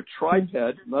 So I'm a triped,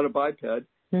 not a biped.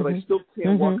 But I still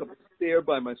can't walk up a stair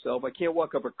by myself. I can't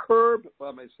walk up a curb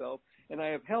by myself. And I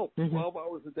have help 12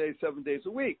 hours a day, 7 days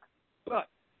a week. But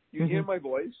you hear my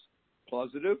voice,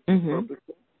 positive,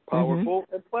 purposeful, powerful,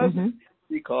 and pleasant,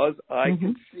 because I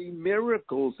can see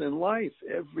miracles in life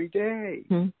every day.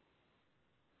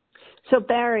 So,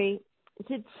 Barry,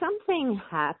 did something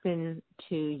happen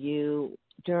to you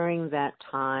during that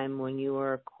time when you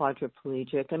were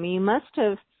quadriplegic? I mean, you must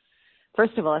have.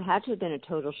 First of all, it had to have been a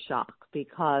total shock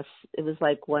because it was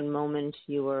like one moment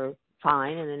you were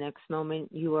fine and the next moment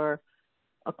you were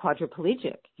a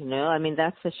quadriplegic, you know? I mean,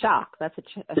 that's a shock. That's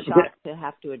a shock to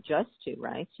have to adjust to,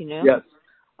 right? You know? Yes.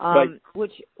 Right.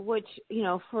 Which, you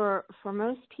know, for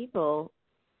most people,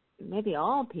 maybe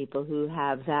all people who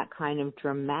have that kind of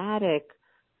dramatic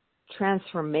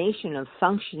transformation of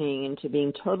functioning into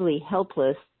being totally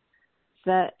helpless,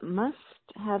 that must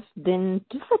have been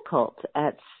difficult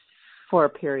for a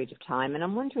period of time. And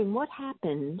I'm wondering what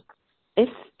happened,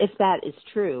 if that is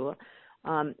true.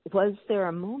 Was there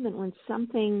a moment when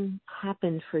something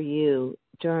happened for you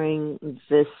during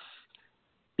this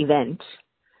event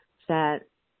that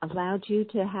allowed you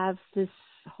to have this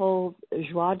whole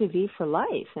joie de vivre for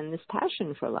life and this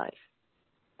passion for life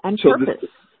and purpose?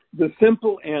 The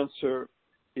simple answer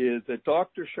is that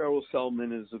Dr. Cheryl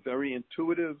Selman is a very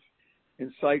intuitive,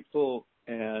 insightful,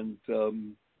 and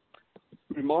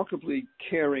remarkably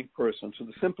caring person. So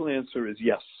the simple answer is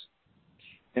yes.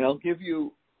 And I'll give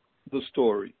you the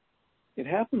story. It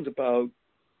happened about,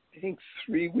 I think,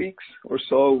 3 weeks or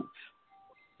so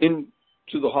into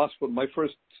the hospital, my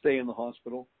first stay in the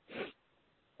hospital.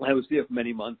 I was there for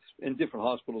many months in different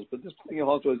hospitals, but this particular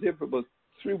hospital I was there for about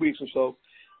 3 weeks or so.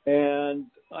 And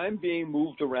I'm being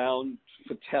moved around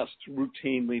for tests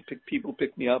routinely. People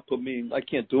pick me up, put me, I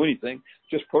can't do anything,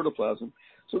 just protoplasm.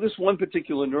 So this one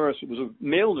particular nurse, it was a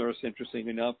male nurse, interesting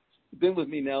enough, been with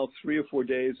me now 3 or 4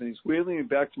 days, and he's wheeling me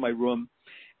back to my room.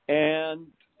 And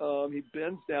he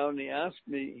bends down and he asks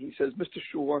me, he says, "Mr.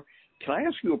 Shore, can I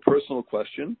ask you a personal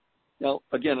question?" Now,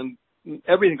 again,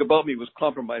 everything about me was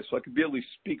compromised, so I could barely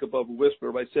speak above a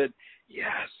whisper. But I said,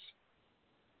 "Yes,"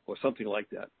 or something like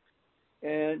that.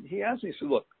 And he asked me, he said,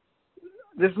 "Look,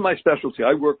 this is my specialty.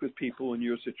 I work with people in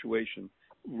your situation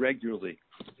regularly.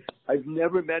 I've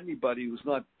never met anybody who's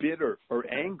not bitter or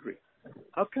angry.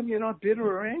 How come you're not bitter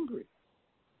or angry?"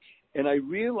 And I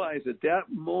realized at that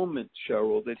moment,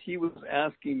 Cheryl, that he was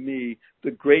asking me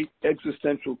the great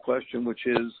existential question, which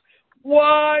is,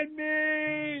 why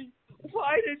me?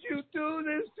 Why did you do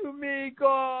this to me,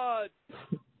 God?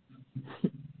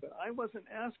 But I wasn't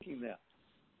asking that.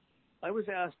 I was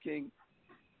asking,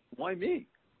 why me?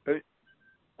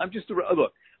 I'm just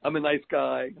look, I'm a nice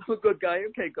guy. I'm a good guy.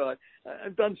 Okay, God,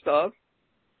 I've done stuff.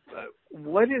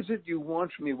 What is it you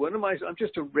want from me? I'm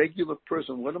just a regular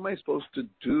person. What am I supposed to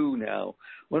do now?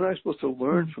 What am I supposed to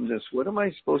learn from this? What am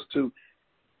I supposed to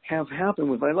have happen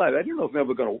with my life? I don't know if I'm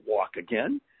ever going to walk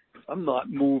again. I'm not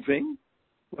moving.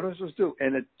 What am I supposed to do?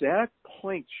 And at that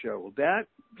point, Cheryl, that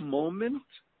moment,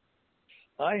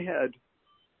 I had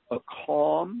a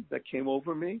calm that came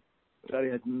over me that I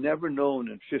had never known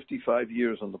in 55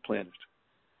 years on the planet.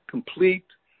 Complete,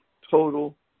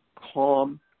 total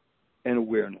calm and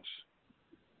awareness.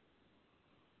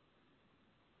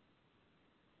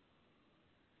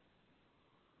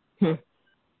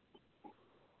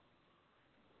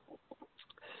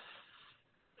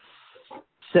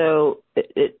 So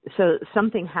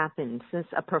something happened since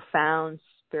a profound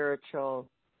spiritual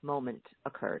moment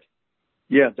occurred.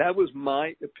 Yeah, that was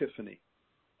my epiphany.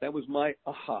 That was my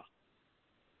aha.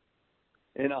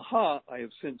 And aha, I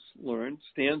have since learned,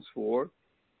 stands for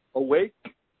awake,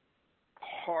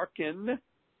 hearken,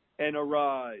 and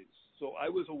arise. So I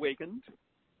was awakened.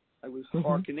 I was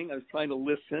hearkening. I was trying to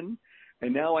listen.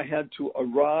 And now I had to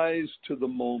arise to the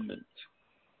moment.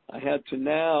 I had to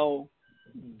now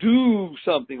do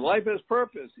something. Life has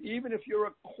purpose. Even if you're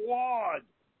a quad,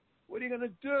 what are you going to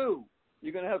do?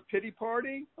 You're going to have pity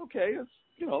party? Okay, it's,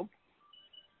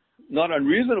 not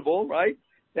unreasonable, right?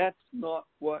 That's not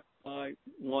what I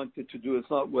wanted to do. It's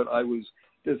not what I was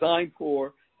designed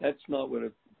for. That's not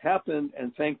what happened.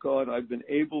 And thank God I've been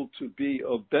able to be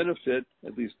of benefit,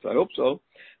 at least I hope so,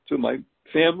 to my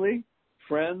family,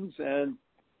 friends, and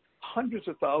hundreds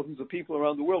of thousands of people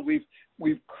around the world.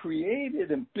 We've created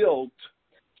and built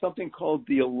something called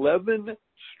the 11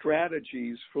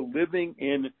 strategies for living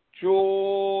in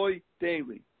joy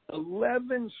daily.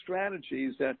 11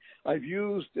 strategies that I've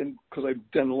used, and because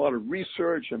I've done a lot of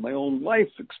research and my own life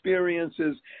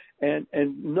experiences, and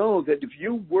know that if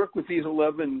you work with these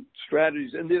 11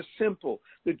 strategies, and they're simple,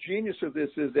 the genius of this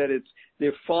is that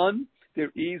they're fun,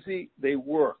 they're easy, they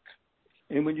work.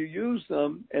 And when you use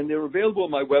them, and they're available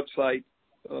on my website,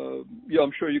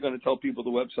 I'm sure you're going to tell people the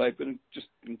website, but just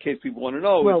in case people want to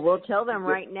know. Well, we'll tell them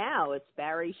right now. It's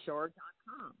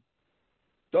barryshore.com.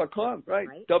 .com, right?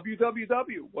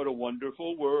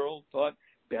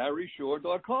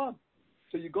 www.whatawonderfulworld.barryshore.com.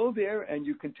 So you go there and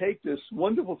you can take this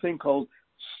wonderful thing called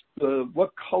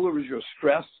what color is your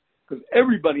stress? Because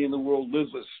everybody in the world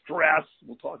lives with stress.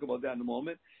 We'll talk about that in a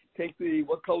moment. Take the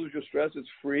what color is your stress? It's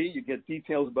free. You get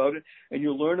details about it, and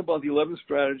you'll learn about the 11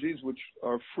 strategies, which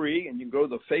are free. And you can go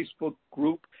to the Facebook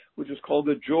group, which is called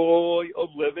The Joy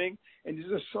of Living. And there's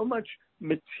just so much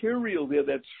material there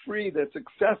that's free, that's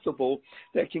accessible,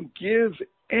 that can give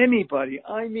anybody,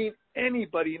 I mean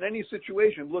anybody in any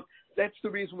situation. Look, that's the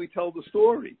reason we tell the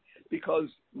story, because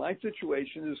my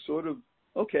situation is sort of,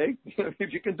 okay,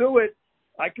 if you can do it,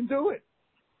 I can do it.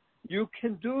 You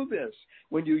can do this.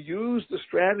 When you use the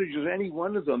strategies, any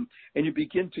one of them, and you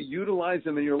begin to utilize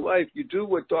them in your life, you do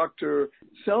what Dr.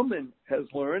 Selman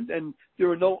has learned, and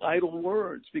there are no idle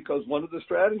words, because one of the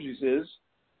strategies is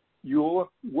your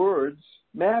words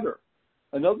matter.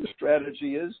 Another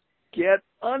strategy is get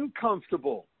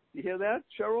uncomfortable. You hear that,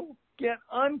 Cheryl? Get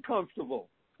uncomfortable.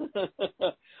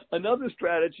 Another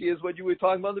strategy is what you were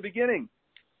talking about in the beginning.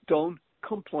 Don't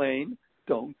complain.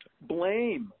 Don't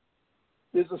blame.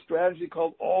 There's a strategy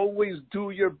called always do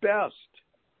your best.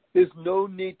 There's no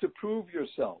need to prove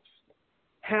yourself.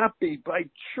 Happy by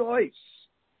choice.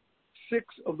 6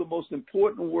 of the most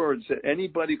important words that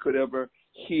anybody could ever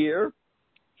hear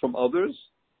from others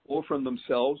or from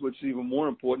themselves, which is even more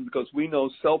important because we know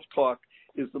self-talk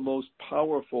is the most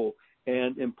powerful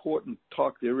and important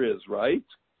talk there is, right?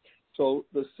 So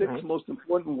the 6 most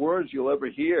important words you'll ever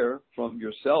hear from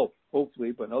yourself,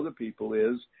 hopefully, but other people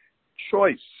is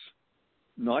choice,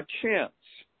 not chance,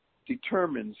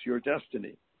 determines your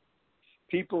destiny.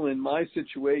 People in my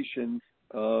situation,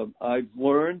 I've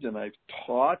learned and I've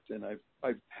taught and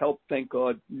I've helped, thank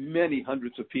God, many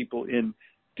hundreds of people in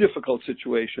difficult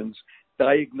situations.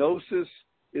 Diagnosis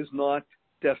is not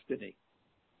destiny.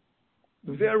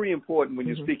 Very important when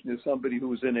you're speaking to somebody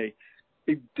who is in a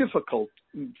difficult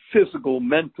physical,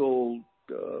 mental,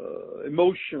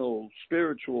 emotional,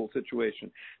 spiritual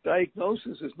situation.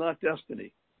 Diagnosis is not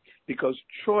destiny, because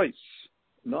choice,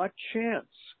 not chance,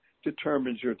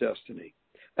 determines your destiny.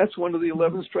 That's one of the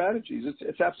 11 strategies.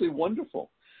 It's absolutely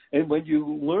wonderful. And when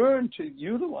you learn to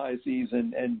utilize these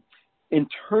and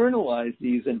internalize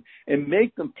these and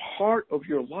make them part of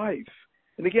your life,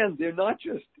 and again, they're not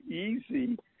just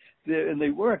easy, and they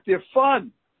work, they're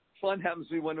fun. Fun happens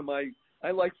to be one of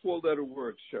I like 4-letter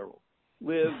words, Cheryl.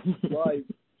 Live, life,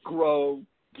 grow,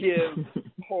 give,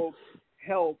 hope,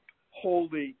 help,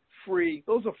 holy, free.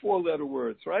 Those are 4-letter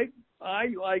words, right? I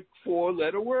like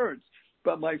 4-letter words.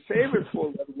 But my favorite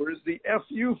 4-letter word is the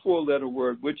FU 4-letter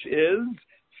word, which is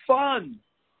fun.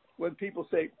 When people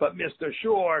say, but Mr.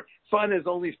 Shore, fun is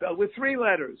only spelled with 3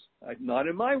 letters. Not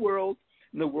in my world.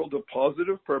 in the world of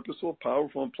positive, purposeful,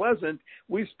 powerful, and pleasant,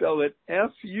 we spell it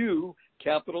F-U,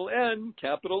 capital N,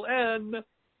 capital N,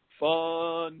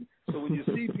 fun. So when you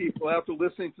see people after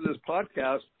listening to this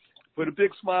podcast, put a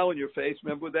big smile on your face,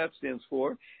 remember what that stands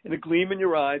for, and a gleam in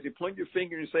your eyes. You point your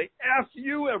finger and you say, F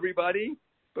you, everybody.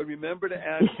 But remember to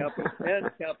add capital N,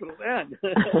 capital N.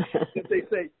 If they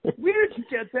say, where did you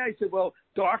get that? I said, well,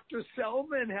 Dr.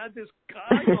 Selman had this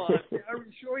guy on.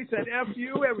 Barry Shore, he said, F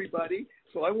you, everybody.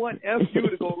 So I want F you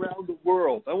to go around the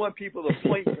world. I want people to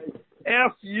point and say,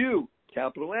 F you,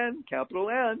 capital N, capital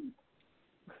N.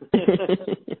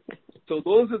 So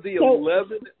those are the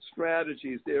 11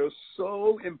 strategies. They are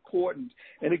so important.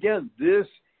 And again, this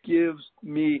gives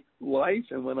me life.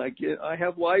 And when I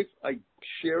have life, I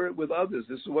share it with others.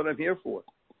 This is what I'm here for.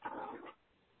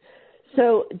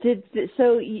 So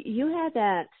you had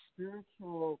that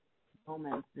spiritual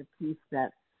moment, the peace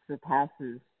that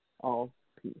surpasses all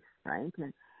peace, right?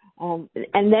 And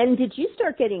then did you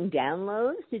start getting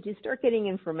downloads? Did you start getting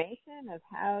information of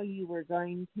how you were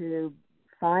going to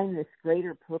find this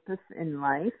greater purpose in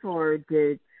life, or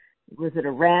was it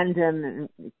a random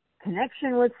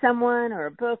connection with someone or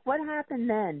a book? What happened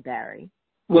then, Barry?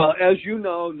 Well, as you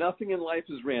know, nothing in life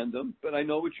is random, but I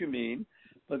know what you mean.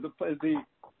 But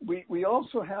we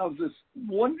also have this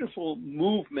wonderful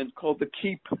movement called the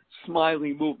Keep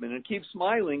Smiling movement, and Keep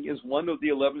Smiling is one of the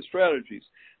 11 strategies.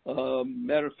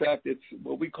 Matter of fact, it's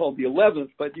what we call the 11th,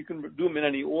 but you can do them in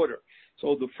any order.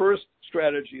 So the first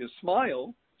strategy is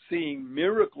smile, seeing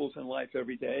miracles in life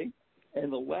every day. And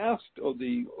the last of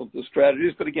the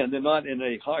strategies, but again, they're not in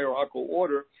a hierarchical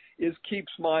order, is keep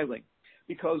smiling.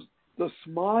 Because the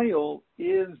smile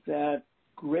is that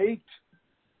great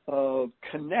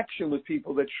connection with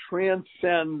people that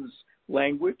transcends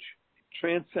language,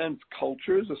 transcends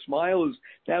cultures. A smile is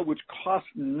that which costs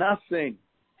nothing,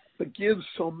 but gives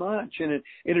so much. And it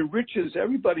enriches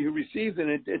everybody who receives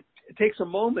it. It takes a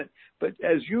moment. But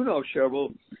as you know,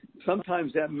 Cheryl,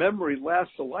 sometimes that memory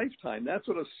lasts a lifetime. That's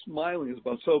what a smiling is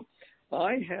about. So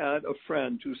I had a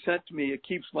friend who sent me a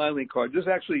Keep Smiling card. This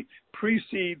actually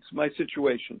precedes my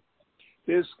situation.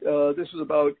 This was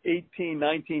about 18,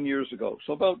 19 years ago.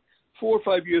 So about 4 or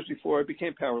 5 years before I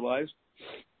became paralyzed,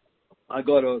 I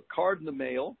got a card in the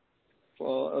mail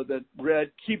that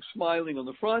read Keep Smiling on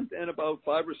the front and about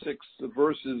 5 or 6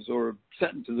 verses or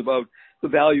sentences about the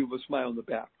value of a smile on the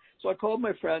back. So I called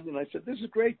my friend and I said, this is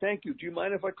great, thank you. Do you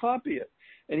mind if I copy it?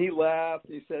 And he laughed.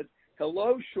 He said,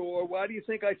 hello, Shore. Why do you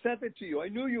think I sent it to you? I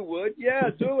knew you would. Yeah,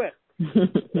 do it.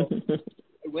 So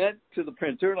I went to the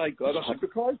printer and I got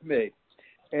 100 cards made.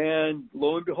 And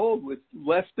lo and behold, with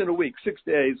less than a week, 6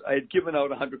 days, I had given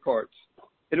out 100 cards.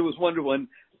 And it was wonderful. And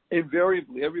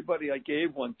invariably, everybody I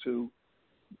gave one to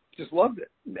just loved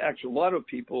it. Actually, a lot of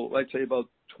people, I'd say about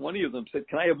 20 of them, said,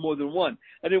 can I have more than one?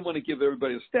 I didn't want to give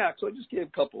everybody a stack, so I just gave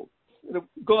a couple.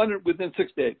 Gone within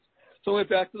 6 days. So I went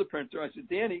back to the printer. I said,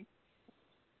 Danny,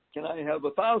 can I have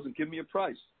 1,000? Give me a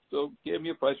price. So he gave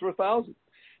me a price for 1,000.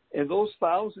 And those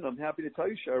 1,000, I'm happy to tell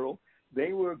you, Cheryl,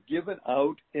 they were given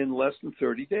out in less than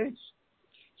 30 days.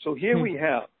 So here we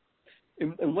have,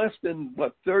 in less than,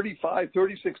 35,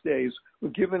 36 days, we're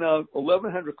giving out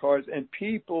 1,100 cards, and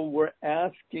people were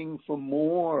asking for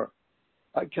more.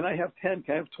 Can I have 10?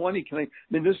 Can I have 20? I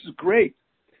mean, this is great.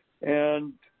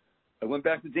 And I went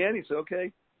back to Danny and said,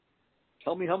 okay,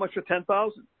 tell me how much for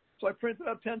 10,000. So I printed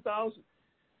out 10,000.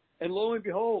 And lo and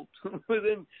behold,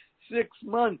 within 6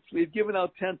 months, we had given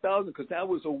out 10,000 because that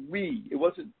was a we. It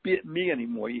wasn't me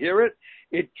anymore. You hear it?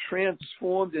 It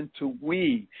transformed into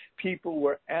we. People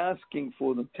were asking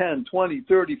for them 10, 20,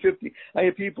 30, 50. I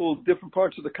had people in different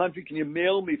parts of the country, can you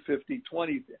mail me 50,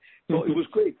 20? So it was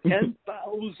great.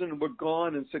 10,000 were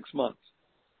gone in 6 months.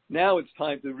 Now it's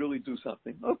time to really do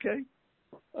something. Okay.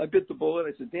 I bit the bullet.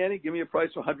 I said, Danny, give me a price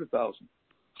for 100,000.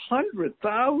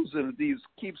 100,000 of these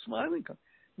Keep Smiling.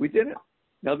 We did it.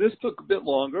 Now, this took a bit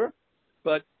longer,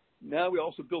 but now we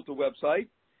also built a website.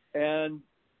 And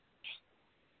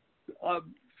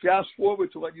fast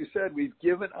forward to what you said, we've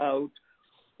given out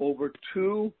over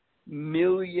 2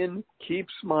 million Keep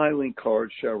Smiling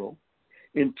cards, Cheryl,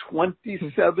 in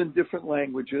 27 different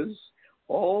languages,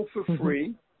 all for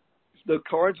free. The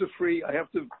cards are free.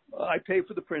 I pay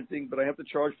for the printing, but I have to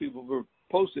charge people for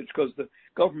postage because the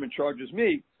government charges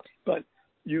me. But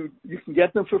you can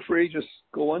get them for free. Just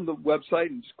go on the website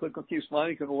and just click on Keep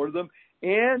Smiling. You can order them.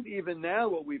 And even now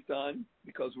what we've done,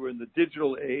 because we're in the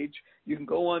digital age, you can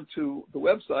go on to the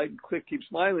website and click Keep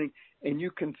Smiling, and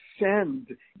you can send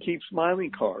Keep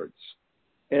Smiling cards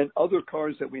and other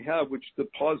cards that we have, which the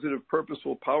positive,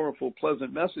 purposeful, powerful,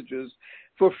 pleasant messages,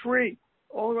 for free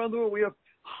all around the world. We have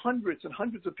hundreds and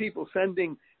hundreds of people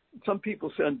sending some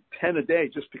people send 10 a day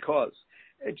just because.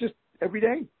 Just every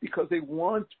day, because they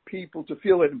want people to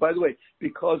feel it. And by the way,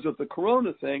 because of the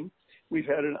corona thing, we've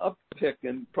had an uptick,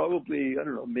 and probably, I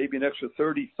don't know, maybe an extra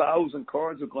 30,000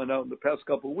 cards have gone out in the past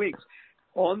couple of weeks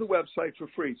on the website for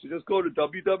free. So just go to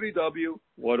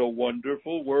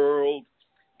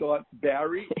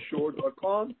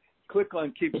www.whatawonderfulworld.barryshore.com, click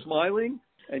on Keep Smiling,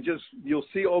 and you'll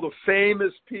see all the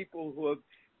famous people who have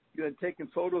taken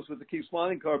photos with the Keep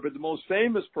Smiling card. But the most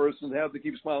famous person to have the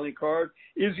Keep Smiling card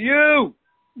is you,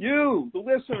 the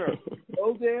listener.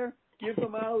 Go there, give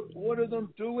them out, order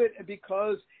them, do it, and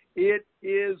because it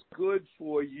is good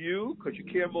for you, because you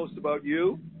care most about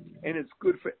you, and it's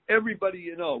good for everybody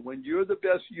you know. When you're the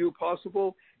best you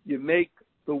possible, you make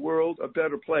the world a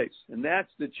better place. And that's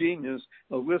the genius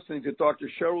of listening to Dr.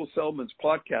 Cheryl Selman's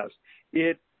podcast.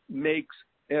 It makes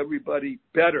everybody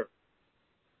better.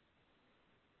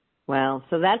 Well,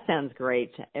 so that sounds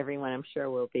great. Everyone, I'm sure,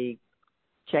 will be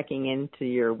checking into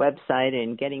your website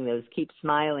and getting those Keep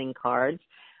Smiling cards,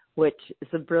 which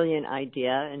is a brilliant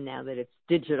idea. And now that it's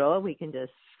digital, we can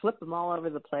just flip them all over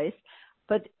the place.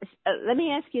 But let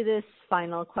me ask you this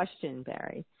final question,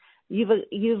 Barry.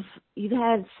 You've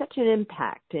had such an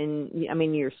impact, and I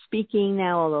mean, you're speaking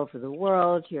now all over the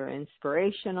world. You're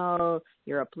inspirational.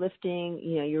 You're uplifting.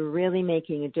 You're really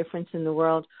making a difference in the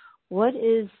world. What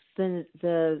is the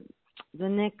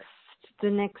next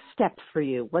step for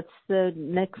you? What's the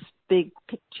next big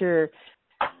picture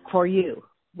for you?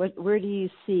 Where do you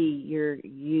see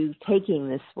you taking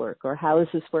this work, or how is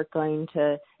this work going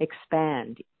to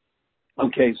expand?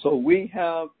 Okay, so we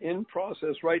have in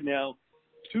process right now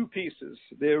 2 pieces.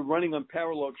 They're running on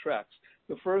parallel tracks.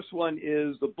 The first one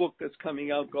is the book that's coming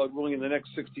out, God willing, in the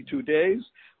next 62 days,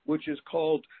 which is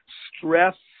called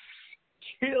Stress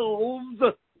Kills,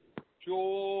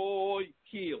 Joy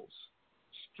Heals.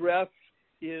 Stress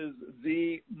is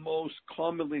the most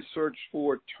commonly searched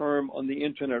for term on the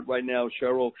internet right now,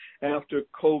 Cheryl, after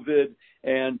COVID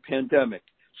and pandemic.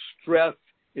 Stress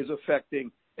is affecting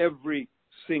every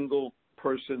single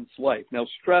person's life. Now,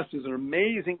 stress is an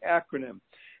amazing acronym.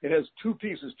 It has 2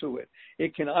 pieces to it.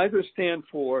 It can either stand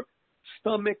for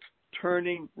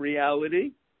stomach-turning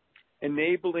reality,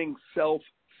 enabling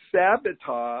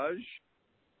self-sabotage,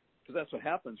 because that's what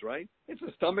happens, right? It's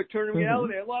a stomach-turning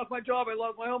reality. I lost my job. I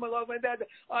lost my home. I lost my dad.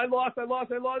 I lost.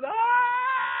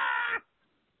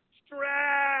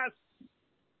 Stress.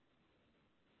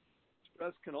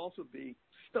 Stress can also be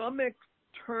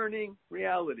stomach-turning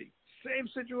reality. Same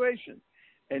situation.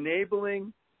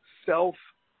 Enabling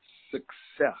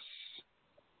self-success.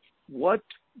 What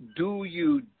do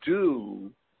you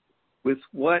do with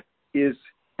what is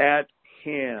at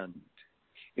hand?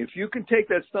 If you can take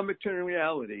that stomach-turning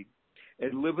reality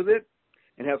and live with it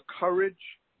and have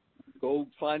courage, go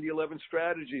find the 11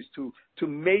 strategies to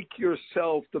make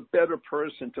yourself the better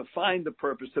person, to find the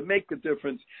purpose, to make the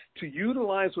difference, to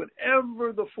utilize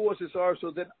whatever the forces are so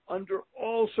that under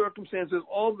all circumstances,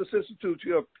 all vicissitudes,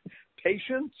 you have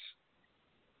patience,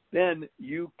 then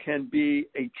you can be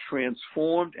a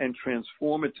transformed and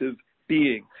transformative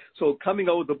being. So coming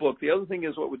out with the book. The other thing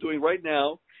is what we're doing right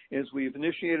now is we've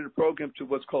initiated a program to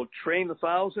what's called Train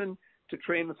 1,000 to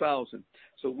Train 1,000.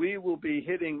 So we will be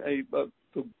hitting the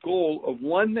goal of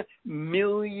 1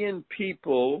 million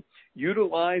people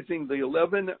utilizing the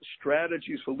 11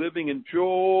 strategies for living in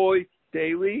joy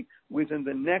daily within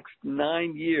the next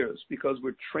 9 years, because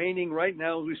we're training right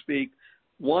now as we speak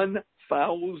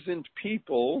 1,000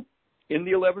 people in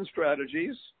the 11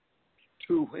 strategies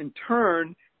to in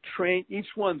turn train.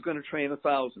 Each one's going to train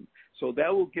 1,000. So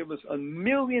that will give us 1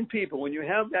 million people. When you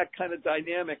have that kind of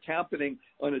dynamic happening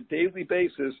on a daily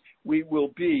basis, we will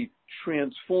be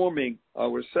transforming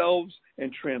ourselves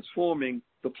and transforming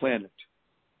the planet.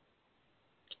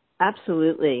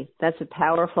 Absolutely. That's a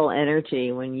powerful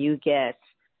energy when you get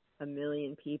 1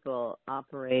 million people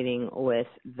operating with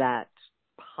that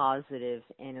positive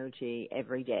energy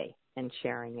every day and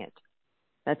sharing it.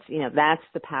 That's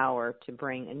the power to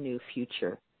bring a new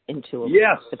future into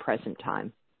the present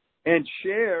time. And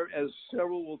share, as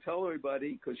Cheryl will tell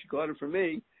everybody, because she got it from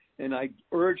me, and I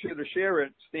urge her to share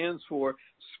it, stands for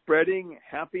spreading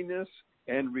happiness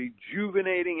and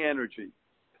rejuvenating energy.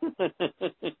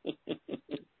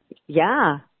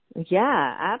 Yeah,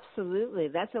 absolutely.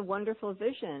 That's a wonderful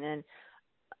vision,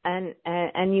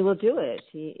 and you will do it.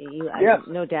 Yes.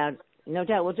 No doubt,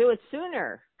 we'll do it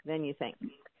sooner than you think.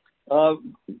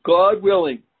 God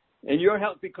willing, and you're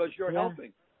because you're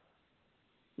helping.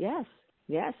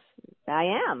 Yes, I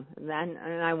am,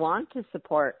 and I want to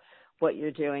support what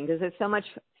you're doing because it's so much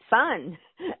fun.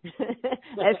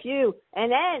 FU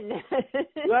and N.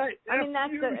 Right. I mean,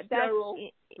 that's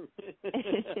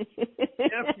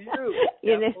F you.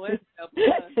 You know.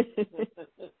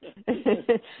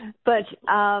 But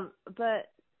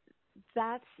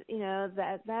that's, you know,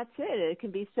 that's it. It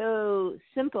can be so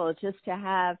simple just to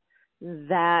have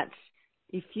that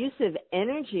effusive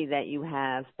energy that you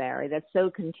have, Barry, that's so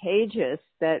contagious,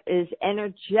 that is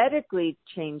energetically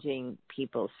changing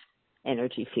people's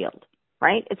energy field,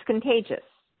 right? It's contagious.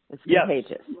 It's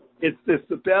contagious. It's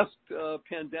the best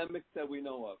pandemic that we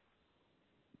know of.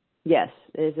 Yes,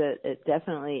 it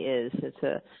definitely is.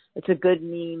 It's a good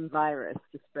meme virus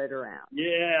to spread around.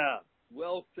 Yeah,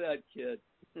 well said, kid.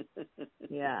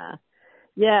 Yeah,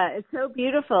 it's so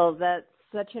beautiful. That's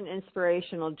such an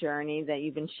inspirational journey that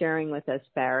you've been sharing with us,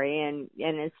 Barry, and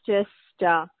it's just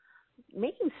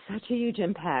making such a huge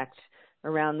impact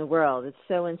around the world. It's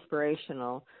so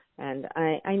inspirational. And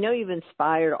I know you've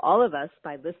inspired all of us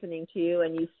by listening to you,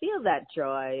 and you feel that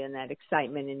joy and that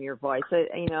excitement in your voice.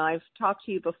 You know, I've talked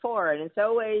to you before, and it's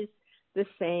always the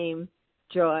same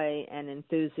joy and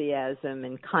enthusiasm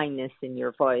and kindness in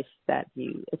your voice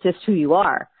it's just who you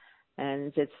are.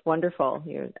 And it's wonderful.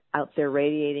 You're out there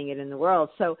radiating it in the world.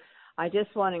 So I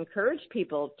just want to encourage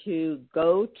people to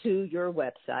go to your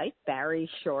website,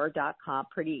 barryshore.com,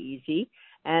 pretty easy.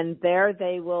 And there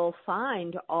they will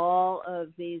find all of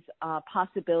these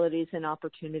possibilities and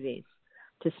opportunities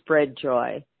to spread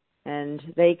joy. And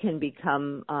they can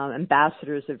become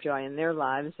ambassadors of joy in their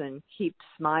lives and keep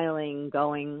smiling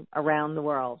going around the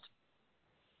world.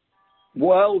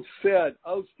 Well said.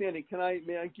 Outstanding.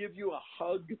 May I give you a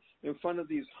hug in front of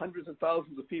these hundreds of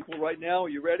thousands of people right now? Are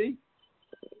you ready?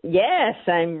 Yes,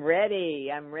 I'm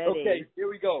ready. Okay, here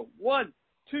we go. 1,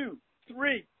 2,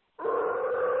 3.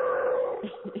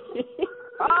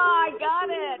 Oh, I got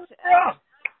it.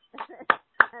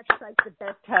 That's like the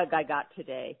best hug I got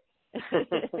today.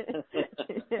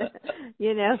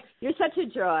 You know, you're such a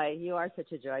joy. You are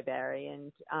such a joy, Barry.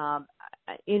 And,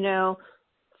 you know,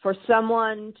 for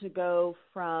someone to go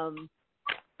from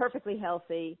perfectly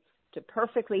healthy to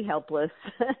perfectly helpless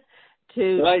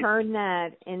to turn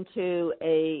that into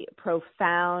a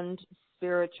profound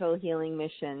spiritual healing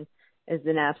mission is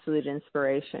an absolute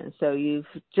inspiration. So you've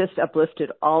just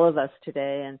uplifted all of us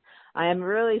today. And I am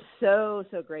really so,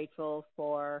 so grateful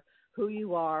for who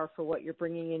you are, for what you're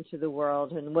bringing into the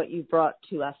world and what you brought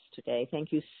to us today.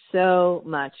 Thank you so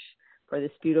much for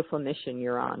this beautiful mission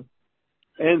you're on.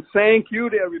 And thank you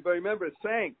to everybody. Remember,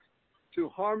 thanks to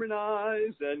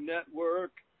harmonize and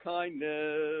network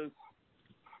kindness.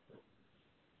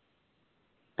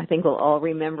 I think we'll all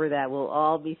remember that. We'll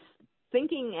all be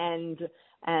thinking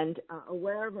and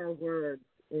aware of our words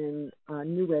in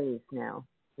new ways now.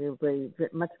 We'll be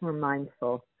much more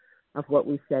mindful of what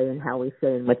we say and how we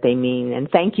say and what they mean. And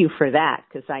thank you for that,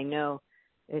 because I know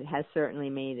it has certainly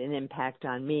made an impact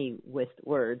on me with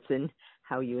words and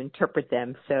how you interpret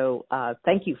them. So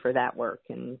thank you for that work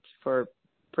and for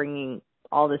bringing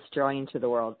all this joy into the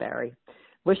world, Barry.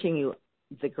 Wishing you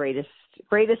the greatest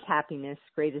happiness,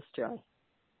 greatest joy.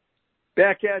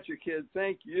 Back at you, kids.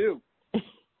 Thank you.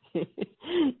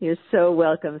 You're so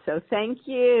welcome. So thank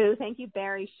you. Thank you,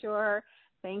 Barry Shore.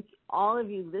 Thank all of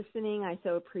you listening. I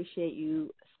so appreciate you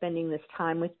spending this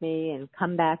time with me, and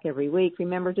come back every week.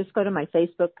 Remember, just go to my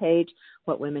Facebook page,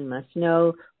 What Women Must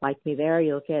Know. Like me there.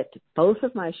 You'll get both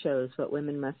of my shows, What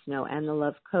Women Must Know and The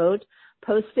Love Code,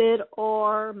 posted,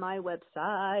 or my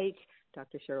website,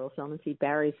 Dr. Cheryl Selman. See,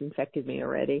 Barry's infected me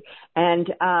already. And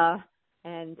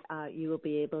you will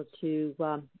be able to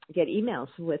get emails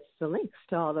with the links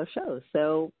to all those shows.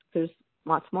 So there's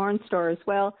lots more in store as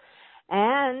well.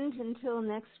 And until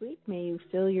next week, may you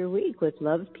fill your week with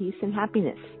love, peace, and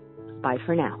happiness. Bye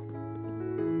for now.